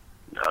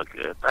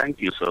 Okay, thank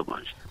you so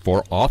much.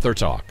 For Author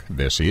Talk,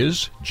 this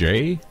is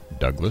J.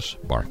 Douglas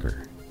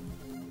Barker.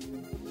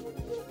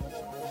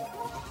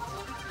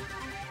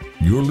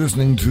 You're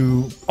listening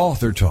to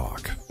Author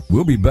Talk.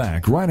 We'll be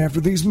back right after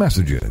these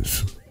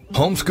messages.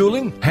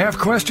 Homeschooling? Have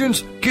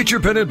questions? Get your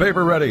pen and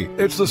paper ready.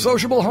 It's the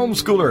sociable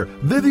homeschooler,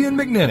 Vivian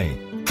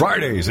McNinney.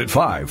 Fridays at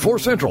 5, 4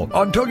 Central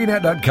on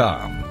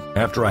TogiNet.com.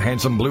 After a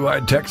handsome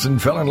blue-eyed Texan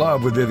fell in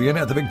love with Vivian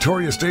at the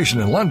Victoria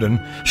Station in London,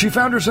 she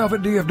found herself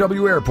at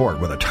DFW Airport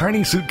with a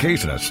tiny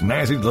suitcase and a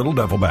snazzy little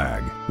duffel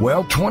bag.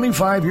 Well,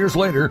 25 years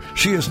later,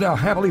 she is now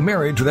happily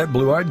married to that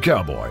blue-eyed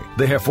cowboy.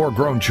 They have 4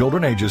 grown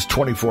children ages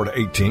 24 to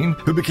 18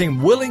 who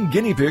became willing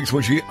guinea pigs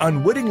when she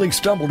unwittingly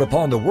stumbled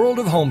upon the world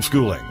of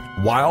homeschooling.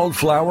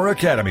 Wildflower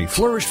Academy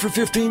flourished for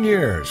 15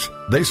 years.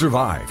 They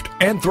survived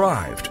and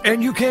thrived,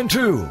 and you can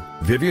too.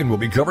 Vivian will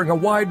be covering a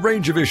wide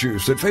range of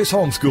issues that face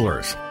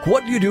homeschoolers.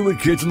 What do you do with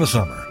kids in the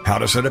summer? How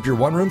to set up your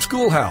one-room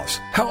schoolhouse?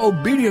 How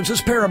obedience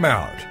is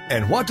paramount?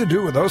 And what to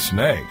do with those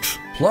snakes?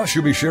 Plus,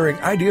 you'll be sharing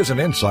ideas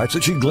and insights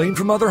that she gleaned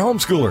from other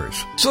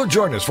homeschoolers. So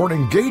join us for an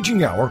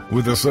engaging hour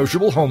with the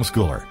sociable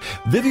homeschooler,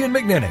 Vivian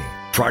McNinney.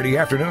 Friday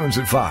afternoons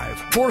at 5,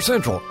 4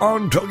 Central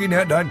on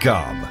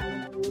TogiNet.com.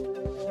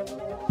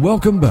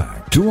 Welcome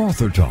back to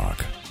Author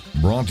Talk,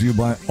 brought to you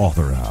by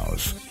Author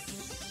House,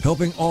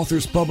 helping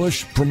authors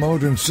publish,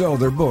 promote, and sell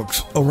their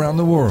books around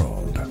the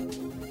world.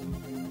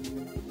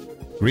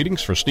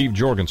 Greetings for Steve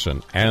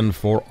Jorgensen and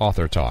for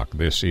Author Talk.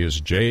 This is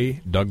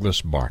J.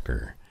 Douglas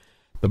Barker.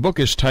 The book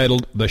is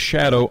titled The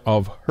Shadow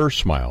of Her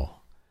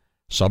Smile,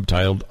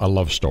 subtitled A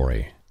Love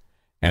Story,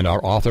 and our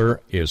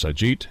author is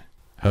Ajit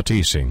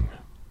Hathi-Singh.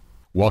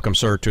 Welcome,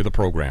 sir, to the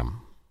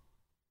program.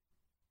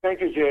 Thank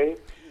you, Jay.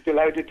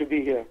 Delighted to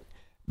be here.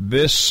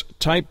 This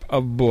type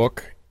of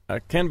book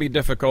can be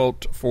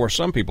difficult for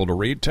some people to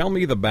read. Tell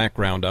me the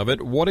background of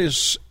it. What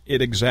is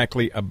it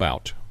exactly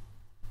about?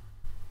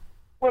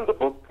 Well, the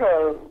book,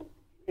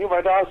 you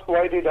might ask,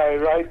 why did I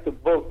write the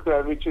book,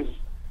 which is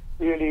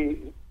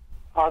really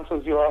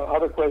answers your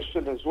other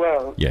question as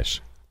well. Yes.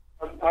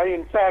 I,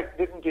 in fact,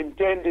 didn't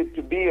intend it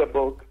to be a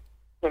book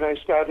when I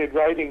started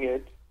writing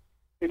it.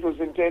 It was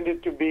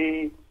intended to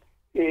be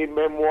a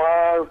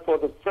memoir for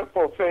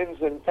friends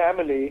and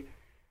family,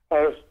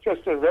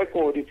 just a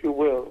record, if you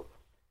will.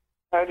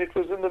 And it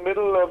was in the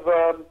middle of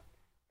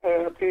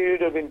a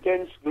period of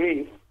intense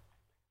grief,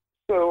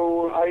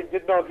 so I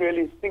did not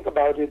really think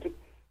about it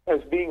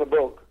as being a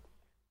book.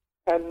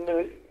 And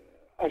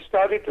I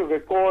started to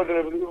record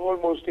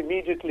almost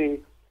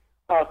immediately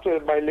after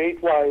my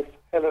late wife,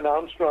 Helen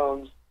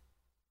Armstrong's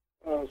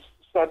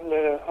sudden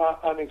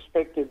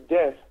unexpected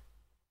death.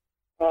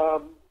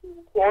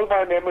 all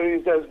my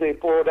memories as they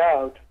poured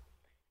out.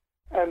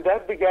 And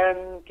that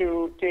began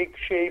to take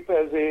shape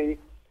as a,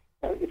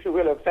 if you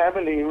will, a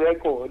family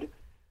record.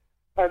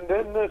 And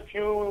then a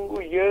few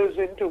years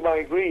into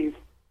my grief,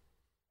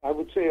 I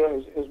would say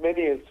as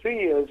many as 3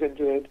 years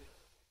into it,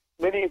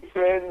 many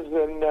friends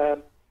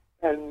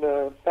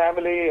and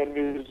family and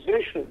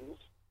musicians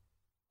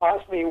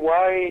asked me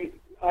why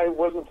I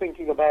wasn't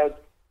thinking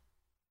about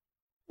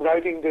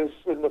writing this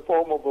in the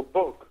form of a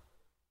book.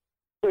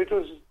 So it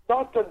was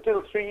not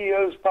until 3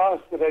 years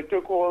passed that I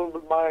took all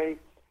my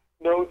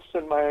notes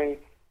and my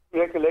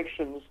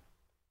recollections,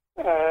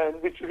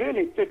 and which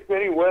really fit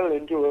very well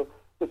into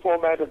the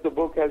format of the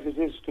book as it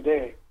is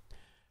today.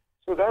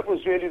 So that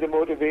was really the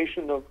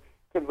motivation of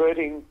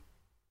converting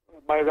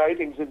my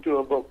writings into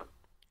a book.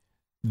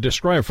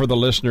 Describe for the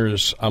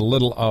listeners a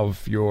little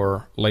of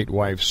your late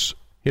wife's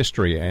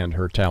history and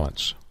her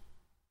talents.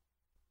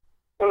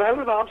 Well,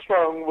 Helen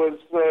Armstrong was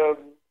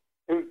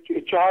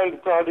a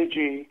child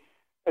prodigy.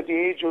 At the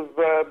age of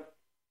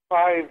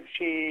 5,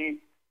 she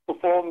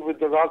performed with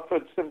the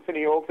Rockford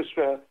Symphony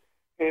Orchestra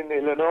in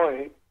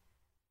Illinois,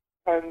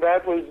 and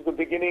that was the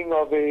beginning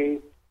of a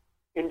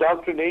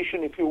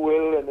indoctrination, if you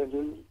will,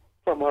 and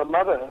from her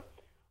mother,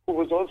 who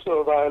was also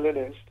a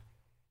violinist.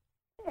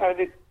 And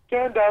it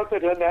turned out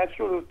that her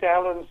natural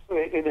talents,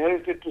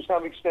 inherited to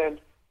some extent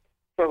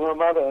from her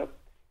mother,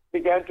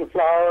 began to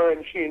flower,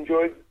 and she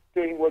enjoyed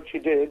doing what she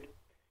did.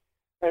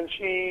 And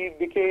she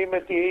became,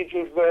 at the age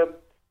of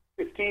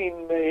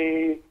 15,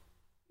 a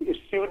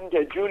student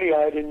at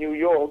Juilliard in New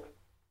York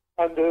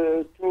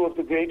under two of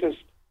the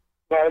greatest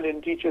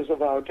violin teachers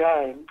of our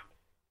time.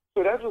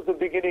 So that was the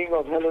beginning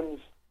of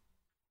Helen's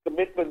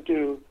commitment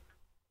to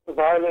the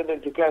violin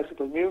and to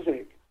classical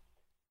music.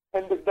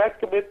 And that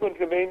commitment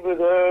remained with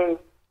her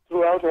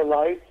throughout her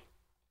life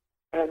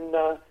and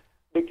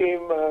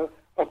became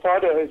a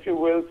fodder, if you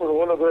will, for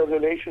all of her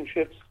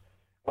relationships,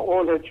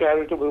 all her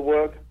charitable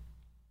work,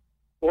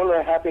 all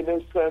her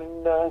happiness,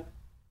 and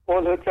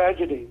all her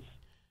tragedies.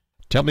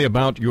 Tell me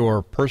about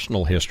your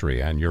personal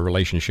history and your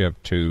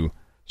relationship to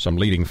some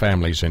leading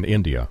families in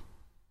India.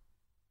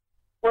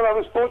 Well, I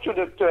was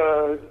fortunate,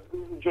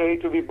 Jay,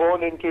 to be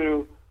born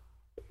into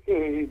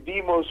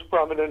the most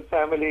prominent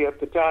family at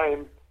the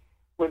time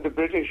when the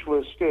British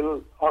were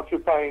still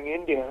occupying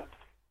India.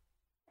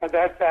 And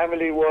that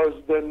family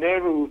was the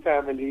Nehru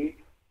family,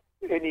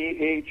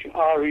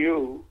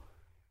 Nehru.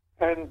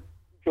 And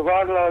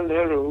Jawaharlal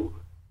Nehru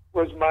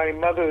was my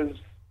mother's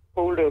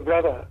older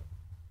brother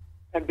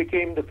and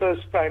became the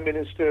first Prime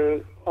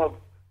Minister of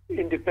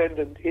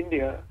independent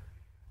India.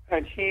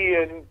 And he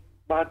and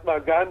Mahatma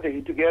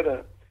Gandhi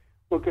together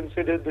were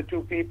considered the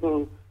two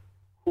people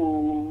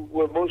who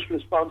were most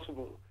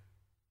responsible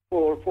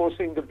for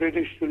forcing the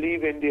British to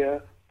leave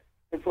India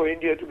and for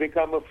India to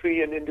become a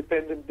free and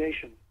independent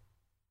nation.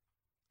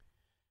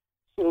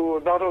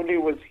 So not only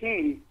was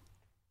he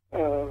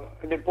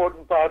an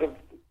important part of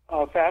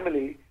our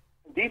family,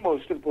 the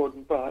most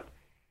important part,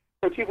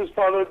 but he was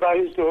followed by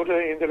his daughter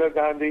Indira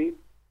Gandhi,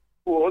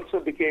 who also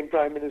became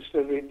Prime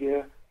Minister of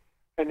India,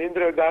 and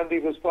Indira Gandhi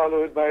was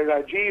followed by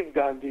Rajiv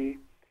Gandhi,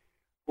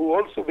 who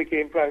also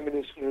became Prime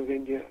Minister of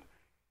India.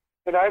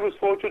 And I was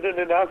fortunate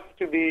enough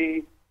to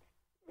be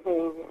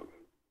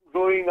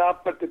growing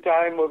up at the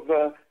time of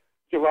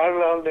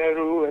Jawaharlal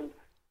Nehru and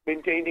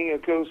maintaining a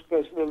close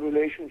personal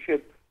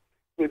relationship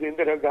with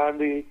Indira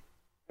Gandhi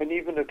and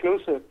even a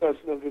closer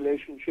personal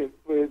relationship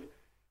with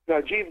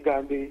Rajiv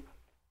Gandhi,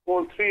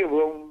 all three of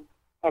whom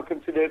are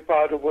considered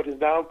part of what is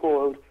now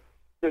called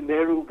the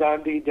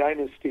Nehru-Gandhi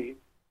dynasty.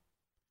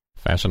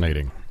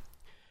 Fascinating.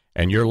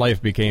 And your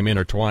life became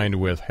intertwined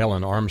with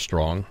Helen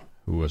Armstrong,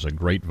 who was a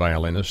great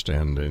violinist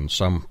and in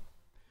some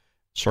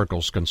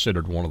circles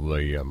considered one of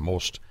the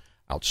most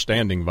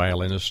outstanding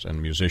violinists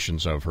and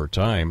musicians of her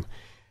time.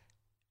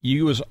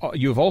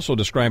 You've also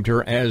described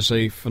her as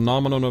a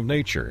phenomenon of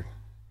nature.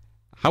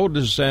 How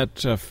does that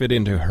fit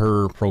into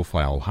her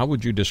profile? How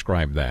would you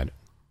describe that?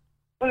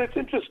 Well, it's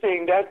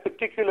interesting. That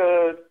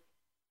particular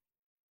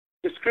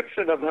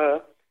description of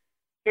her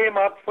came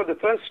up for the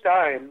first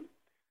time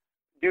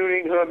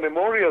during her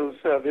memorial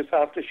service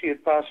after she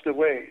had passed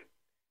away.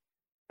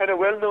 And a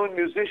well-known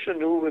musician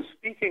who was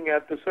speaking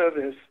at the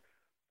service,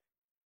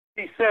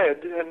 he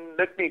said, and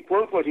let me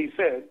quote what he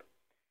said,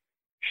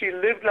 "She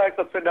lived like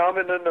a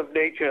phenomenon of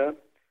nature,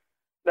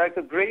 like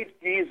a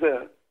great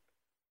geyser,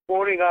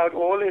 pouring out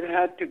all it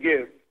had to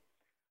give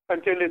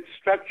until its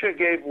structure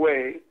gave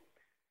way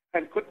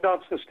and could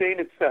not sustain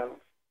itself.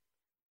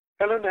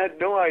 Helen had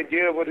no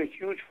idea what a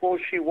huge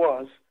force she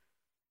was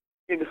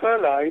in her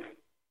life,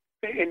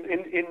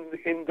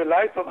 in the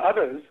life of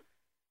others,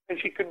 and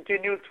she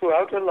continued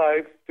throughout her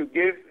life to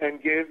give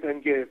and give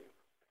and give."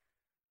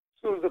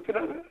 So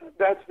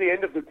that's the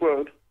end of the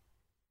quote.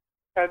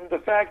 And the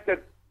fact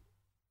that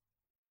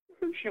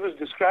she was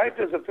described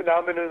as a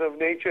phenomenon of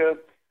nature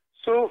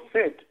so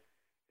fit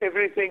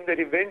everything that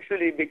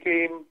eventually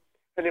became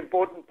an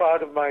important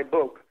part of my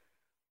book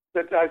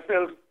that I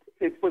felt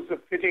it was a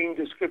fitting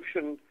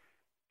description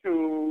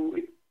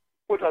to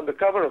put on the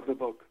cover of the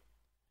book.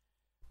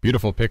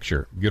 Beautiful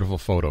picture, beautiful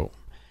photo.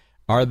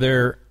 Are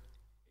there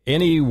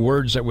any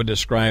words that would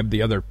describe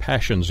the other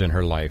passions in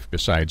her life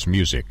besides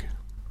music?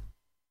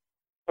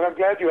 Well, I'm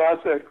glad you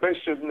asked that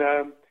question.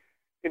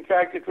 In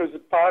fact, it was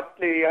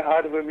partly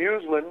out of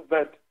amusement,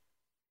 but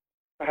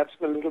perhaps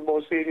a little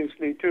more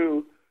seriously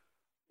too,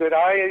 that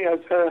I,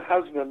 as her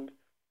husband,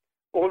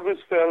 always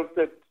felt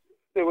that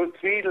there were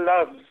three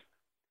loves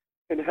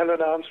in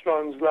Helen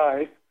Armstrong's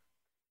life.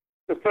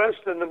 The first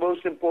and the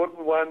most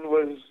important one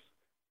was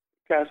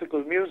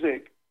classical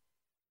music.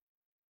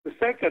 The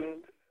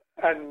second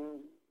and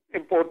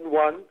important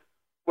one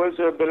was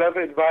her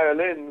beloved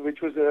violin,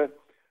 which was a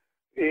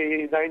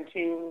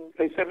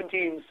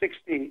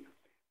 1760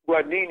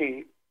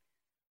 Guarnini,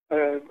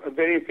 a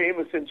very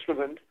famous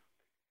instrument.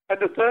 And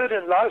the third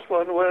and last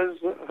one was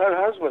her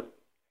husband.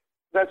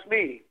 That's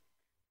me.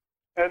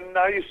 And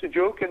I used to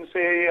joke and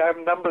say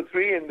I'm number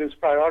 3 in this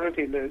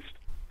priority list.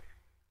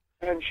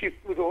 And she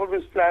would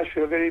always flash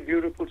a very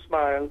beautiful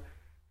smile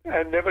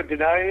and never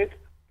deny it,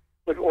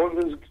 but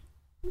always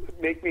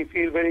make me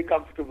feel very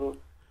comfortable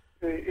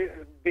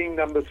being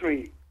number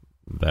 3.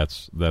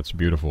 That's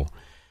beautiful.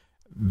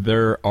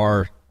 There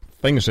are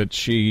things that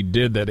she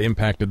did that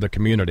impacted the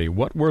community.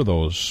 What were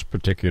those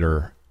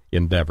particular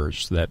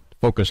endeavors that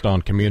focused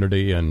on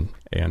community and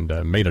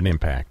made an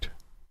impact?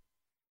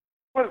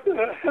 Well,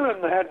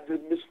 Helen had the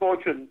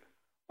misfortune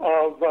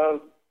of,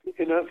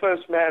 in her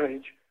first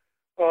marriage,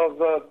 of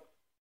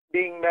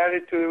being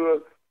married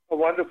to a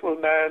wonderful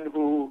man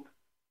who,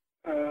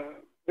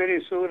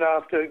 very soon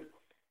after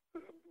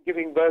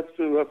giving birth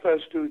to her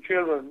first 2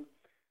 children,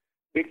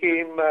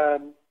 became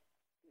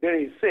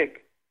very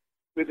sick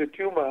with a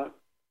tumor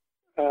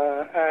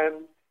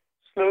and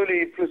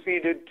slowly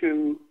proceeded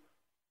to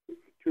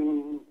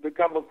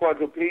become a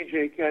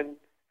quadriplegic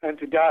and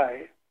to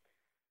die.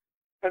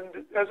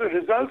 And as a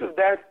result of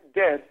that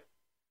death,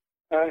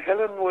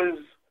 Helen was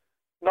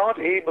not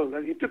able,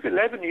 and it took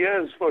 11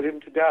 years for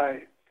him to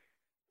die,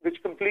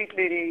 which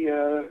completely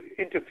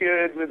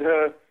interfered with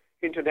her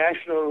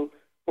international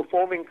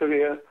performing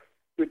career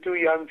with 2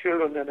 young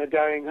children and a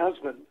dying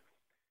husband.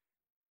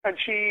 And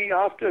she,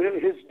 after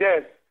his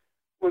death,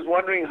 was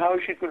wondering how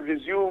she could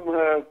resume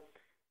her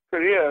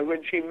career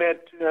when she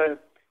met the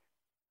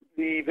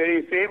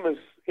very famous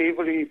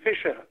Avery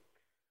Fisher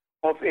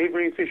of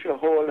Avery Fisher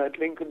Hall at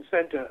Lincoln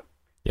Center.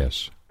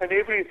 Yes. And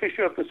Avery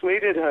Fisher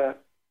persuaded her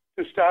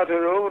to start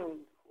her own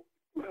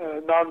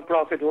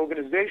non-profit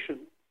organization,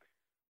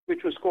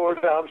 which was called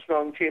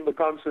Armstrong Chamber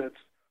Concerts.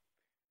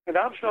 And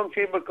Armstrong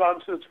Chamber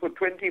Concerts for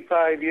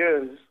 25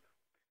 years,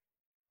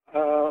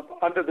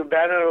 under the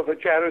banner of a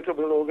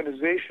charitable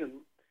organization,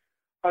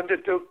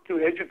 undertook to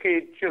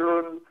educate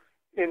children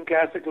in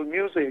classical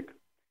music.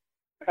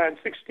 And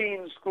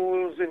 16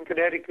 schools in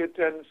Connecticut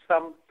and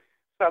some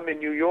in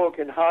New York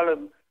and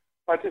Harlem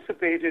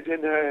participated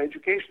in her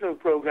educational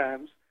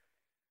programs.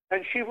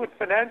 And she would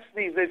finance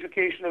these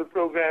educational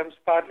programs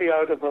partly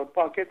out of her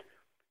pocket,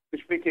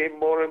 which became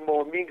more and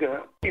more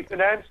meager. She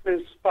financed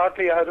this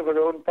partly out of her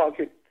own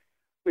pocket,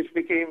 which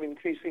became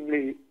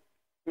increasingly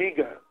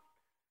meager.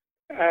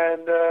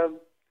 And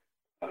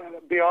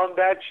beyond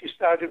that, she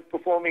started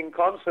performing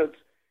concerts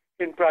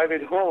in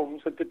private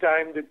homes at the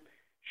time that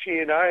she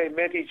and I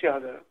met each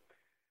other.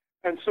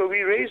 And so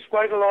we raised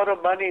quite a lot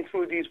of money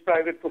through these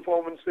private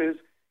performances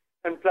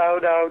and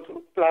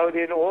plowed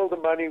in all the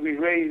money we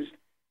raised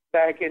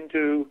back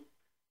into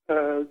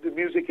the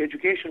music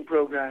education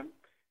program.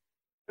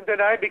 And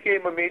then I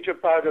became a major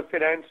part of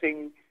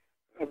financing,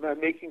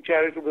 making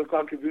charitable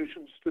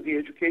contributions to the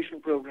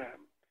education program,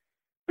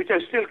 which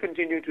I still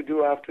continue to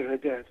do after her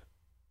death.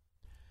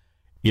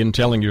 In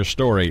telling your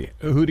story,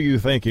 who do you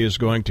think is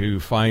going to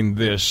find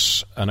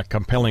this a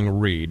compelling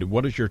read?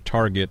 What is your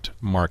target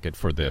market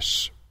for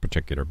this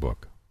particular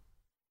book?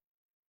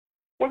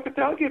 Well, the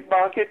target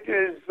market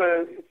is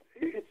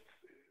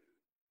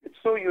it's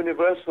so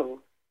universal.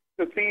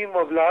 The theme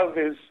of love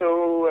is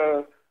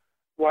so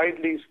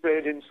widely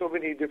spread in so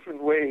many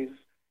different ways.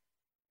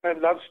 And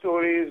love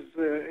stories,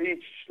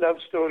 each love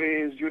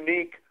story is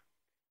unique,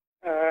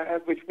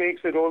 which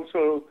makes it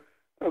also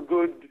a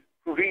good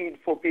read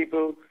for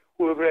people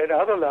who have read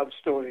other love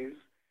stories.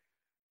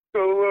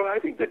 So I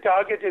think the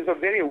target is a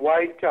very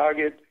wide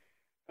target.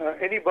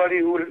 Anybody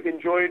who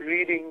enjoyed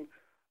reading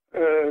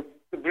The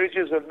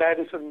Bridges of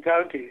Madison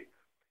County,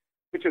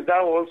 which is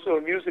now also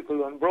a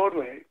musical on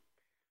Broadway,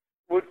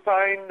 would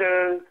find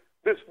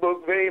this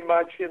book very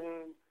much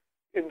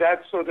in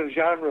that sort of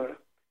genre.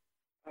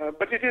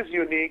 But it is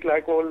unique,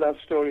 like all love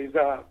stories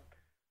are.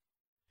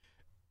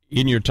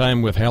 In your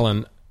time with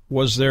Helen,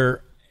 was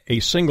there a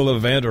single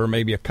event or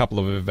maybe a couple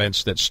of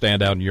events that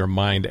stand out in your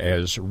mind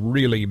as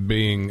really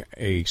being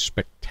a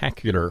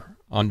spectacular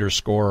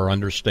underscore or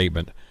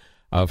understatement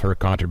of her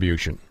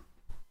contribution?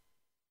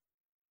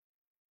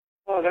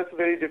 Oh, that's a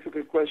very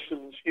difficult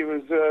question. She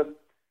was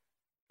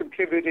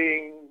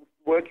contributing,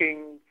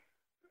 working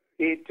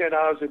 8-10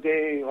 hours a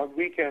day on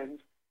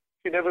weekends.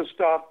 She never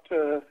stopped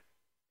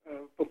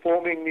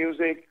performing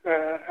music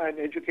and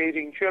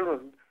educating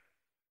children.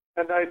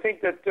 And I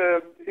think that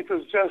it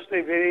was just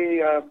a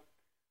very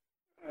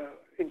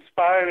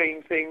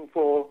inspiring thing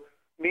for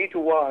me to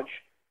watch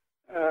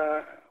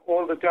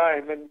all the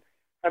time. And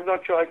I'm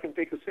not sure I can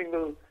pick a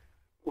single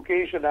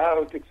occasion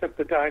out except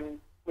the time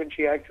when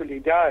she actually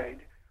died.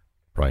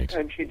 Right.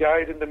 And she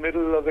died in the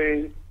middle of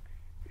a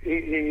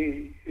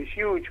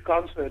huge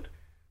concert.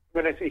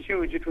 When I say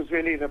huge, it was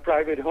really in a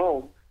private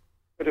home,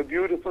 but a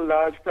beautiful,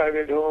 large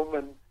private home,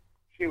 and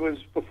she was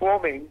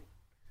performing.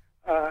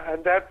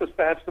 And that was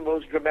perhaps the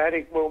most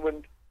dramatic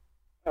moment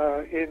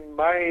in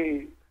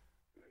my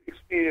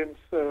experience,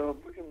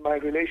 in my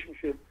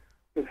relationship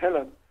with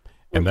Helen.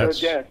 And her that's...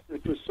 death.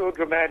 It was so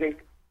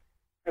dramatic.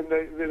 And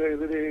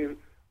the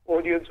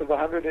audience of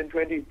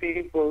 120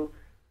 people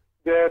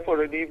there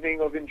for an evening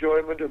of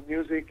enjoyment of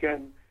music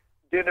and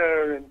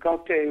dinner and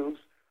cocktails.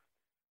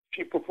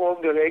 She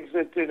performed her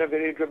exit in a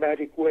very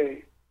dramatic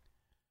way.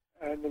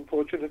 And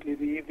unfortunately,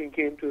 the evening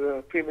came to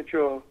a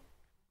premature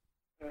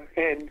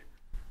end.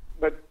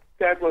 But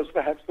that was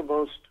perhaps the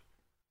most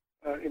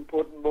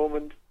important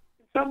moment,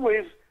 in some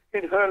ways,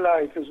 in her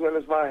life as well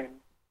as mine.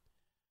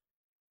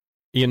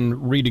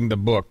 In reading the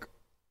book,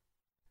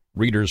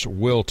 readers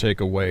will take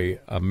away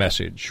a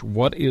message.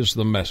 What is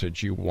the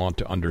message you want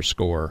to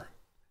underscore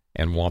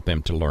and want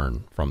them to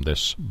learn from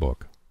this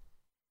book?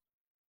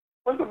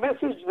 Well, the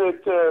message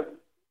that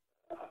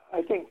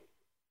I think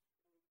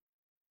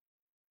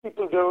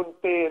people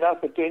don't pay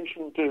enough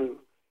attention to,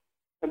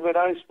 and when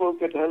I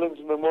spoke at Helen's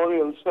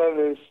memorial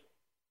service,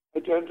 I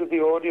turned to the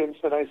audience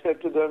and I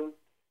said to them,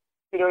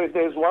 you know, if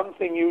there's one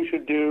thing you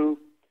should do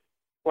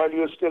while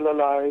you're still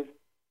alive,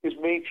 is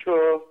make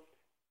sure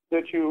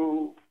that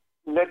you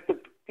let the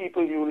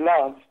people you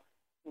love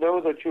know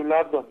that you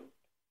love them.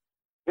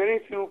 Very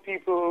few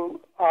people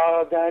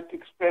are that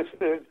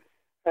expressive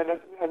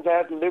and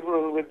that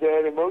liberal with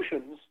their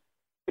emotions,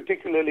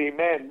 particularly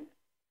men.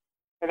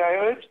 And I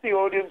urge the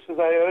audience, as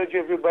I urge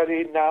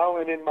everybody now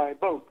and in my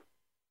book,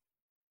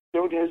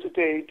 don't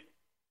hesitate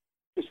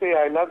to say,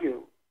 I love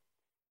you.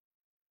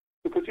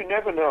 Because you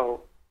never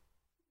know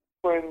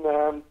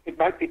when it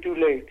might be too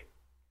late.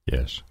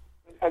 Yes.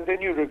 And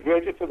then you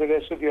regret it for the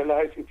rest of your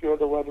life if you're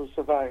the one who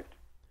survived.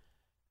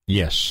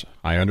 Yes,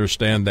 I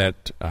understand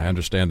that. I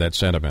understand that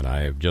sentiment.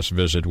 I have just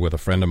visited with a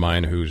friend of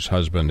mine whose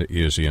husband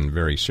is in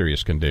very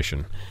serious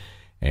condition,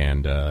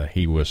 and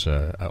he was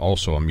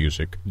also a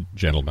music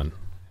gentleman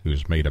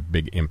who's made a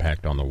big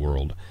impact on the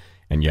world,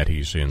 and yet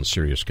he's in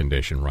serious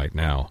condition right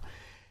now.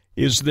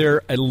 Is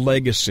there a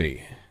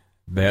legacy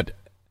that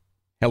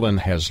Helen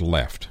has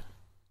left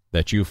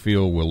that you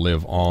feel will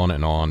live on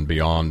and on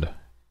beyond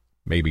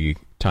maybe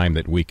time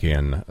that we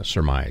can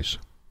surmise?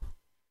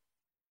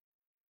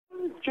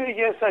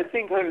 Yes, I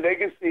think her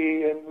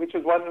legacy, and which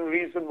is one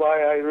reason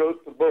why I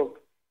wrote the book,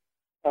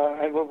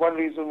 and one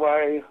reason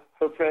why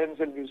her friends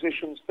and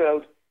musicians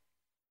felt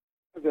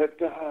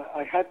that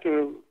I had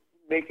to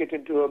make it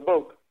into a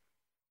book.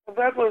 And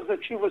that was that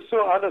she was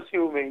so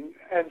unassuming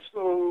and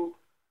so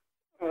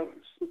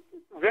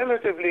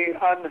relatively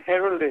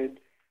unheralded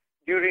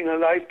during her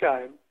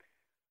lifetime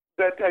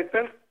that I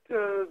felt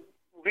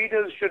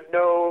readers should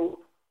know,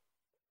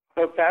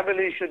 her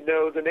family should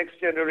know, the next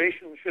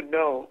generation should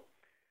know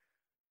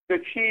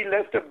that she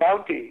left a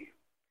bounty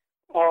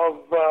of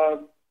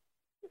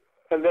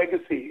a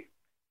legacy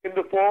in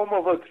the form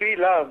of her three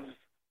loves,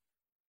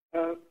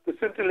 the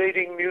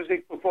scintillating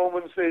music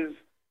performances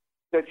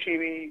that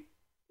she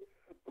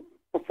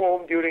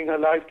performed during her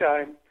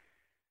lifetime,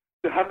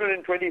 the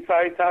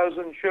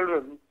 125,000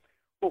 children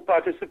who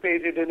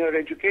participated in her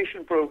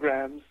education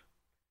programs,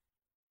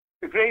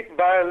 the great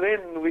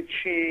violin which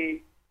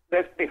she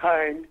left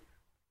behind,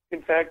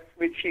 in fact,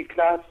 which she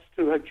clasped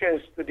to her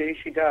chest the day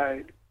she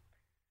died.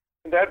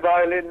 And that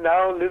violin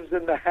now lives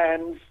in the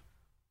hands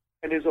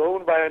and is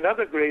owned by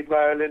another great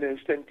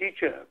violinist and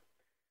teacher,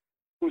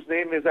 whose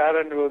name is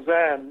Aaron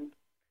Roseanne.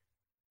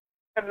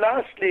 And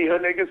lastly, her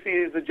legacy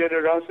is the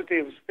generosity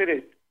of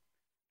spirit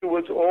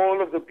towards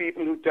all of the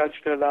people who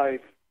touched her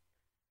life.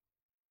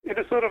 In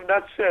a sort of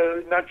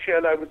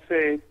nutshell, I would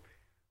say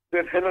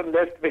that Helen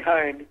left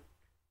behind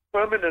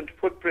permanent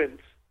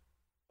footprints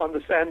on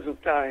the sands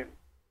of time.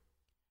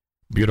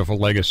 Beautiful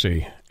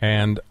legacy.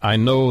 And I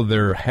know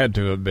there had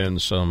to have been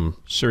some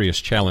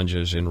serious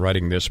challenges in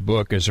writing this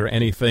book. Is there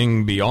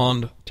anything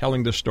beyond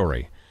telling the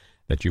story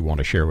that you want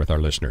to share with our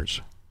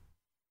listeners?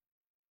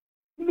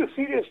 The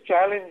serious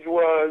challenge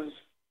was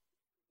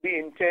the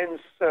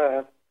intense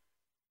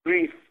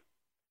grief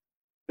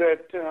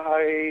that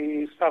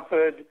I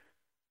suffered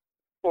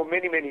for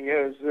many, many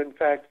years. In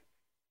fact,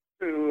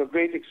 to a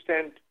great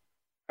extent,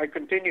 I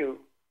continue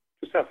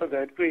to suffer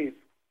that grief.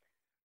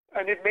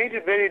 And it made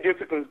it very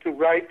difficult to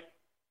write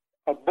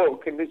a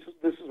book. And this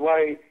is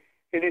why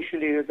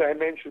initially, as I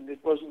mentioned, it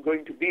wasn't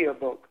going to be a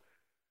book.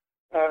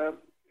 The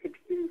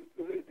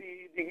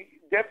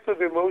depth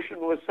of emotion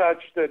was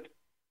such that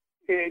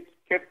it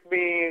kept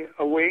me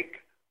awake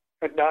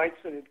at nights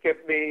and it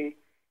kept me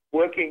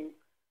working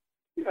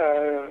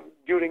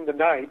during the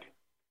night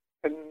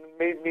and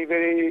made me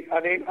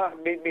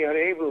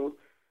unable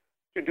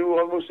to do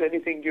almost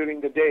anything during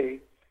the day.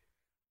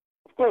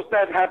 Of course,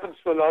 that happens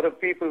to a lot of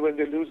people when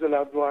they lose a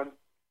loved one.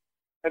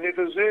 And it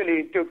was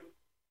really,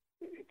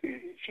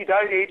 she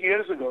died 8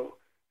 years ago.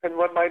 And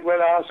one might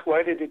well ask,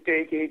 why did it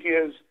take 8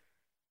 years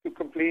to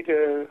complete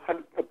a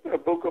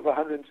book of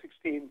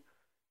 116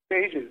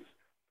 pages?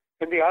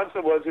 And the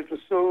answer was it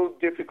was so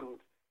difficult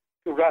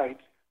to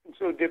write and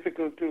so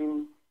difficult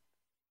to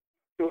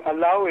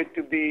allow it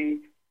to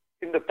be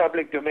in the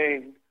public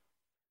domain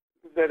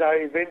that I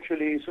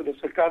eventually sort of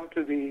succumbed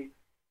to the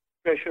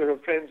pressure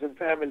of friends and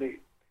family.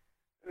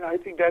 And I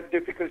think that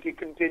difficulty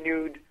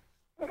continued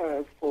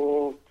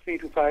for 3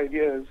 to 5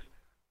 years.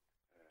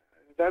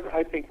 That,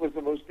 I think, was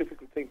the most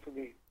difficult thing for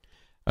me.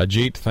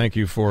 Ajit, thank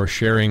you for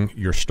sharing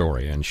your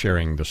story and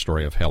sharing the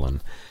story of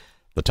Helen.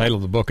 The title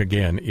of the book,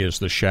 again, is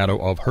The Shadow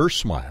of Her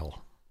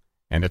Smile,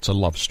 and it's a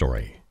love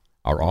story.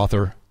 Our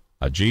author,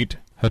 Ajit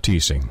Hathi.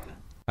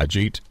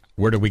 Ajit,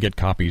 where do we get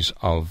copies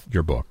of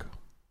your book?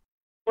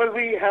 Well,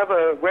 we have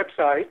a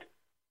website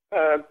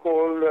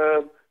called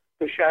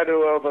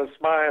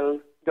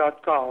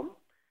theshadowofasmile.com.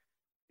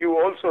 You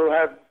also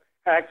have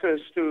access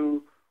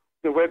to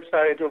the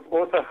website of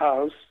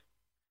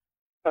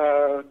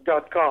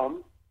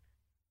authorhouse.com,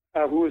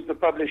 who is the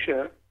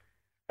publisher.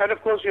 And,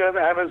 of course, you have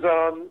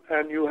Amazon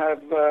and you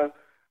have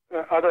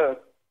other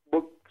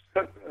book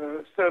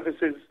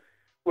services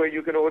where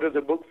you can order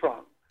the book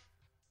from.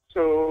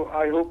 So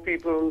I hope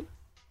people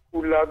who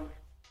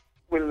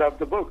will love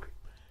the book.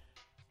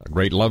 A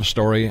great love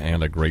story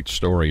and a great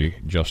story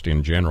just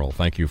in general.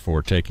 Thank you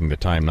for taking the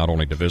time not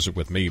only to visit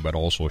with me, but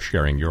also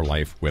sharing your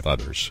life with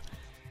others.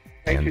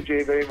 Thank you,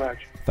 Jay, very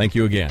much. Thank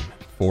you again.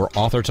 For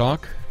Author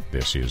Talk,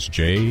 this is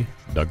J.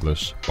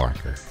 Douglas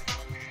Barker.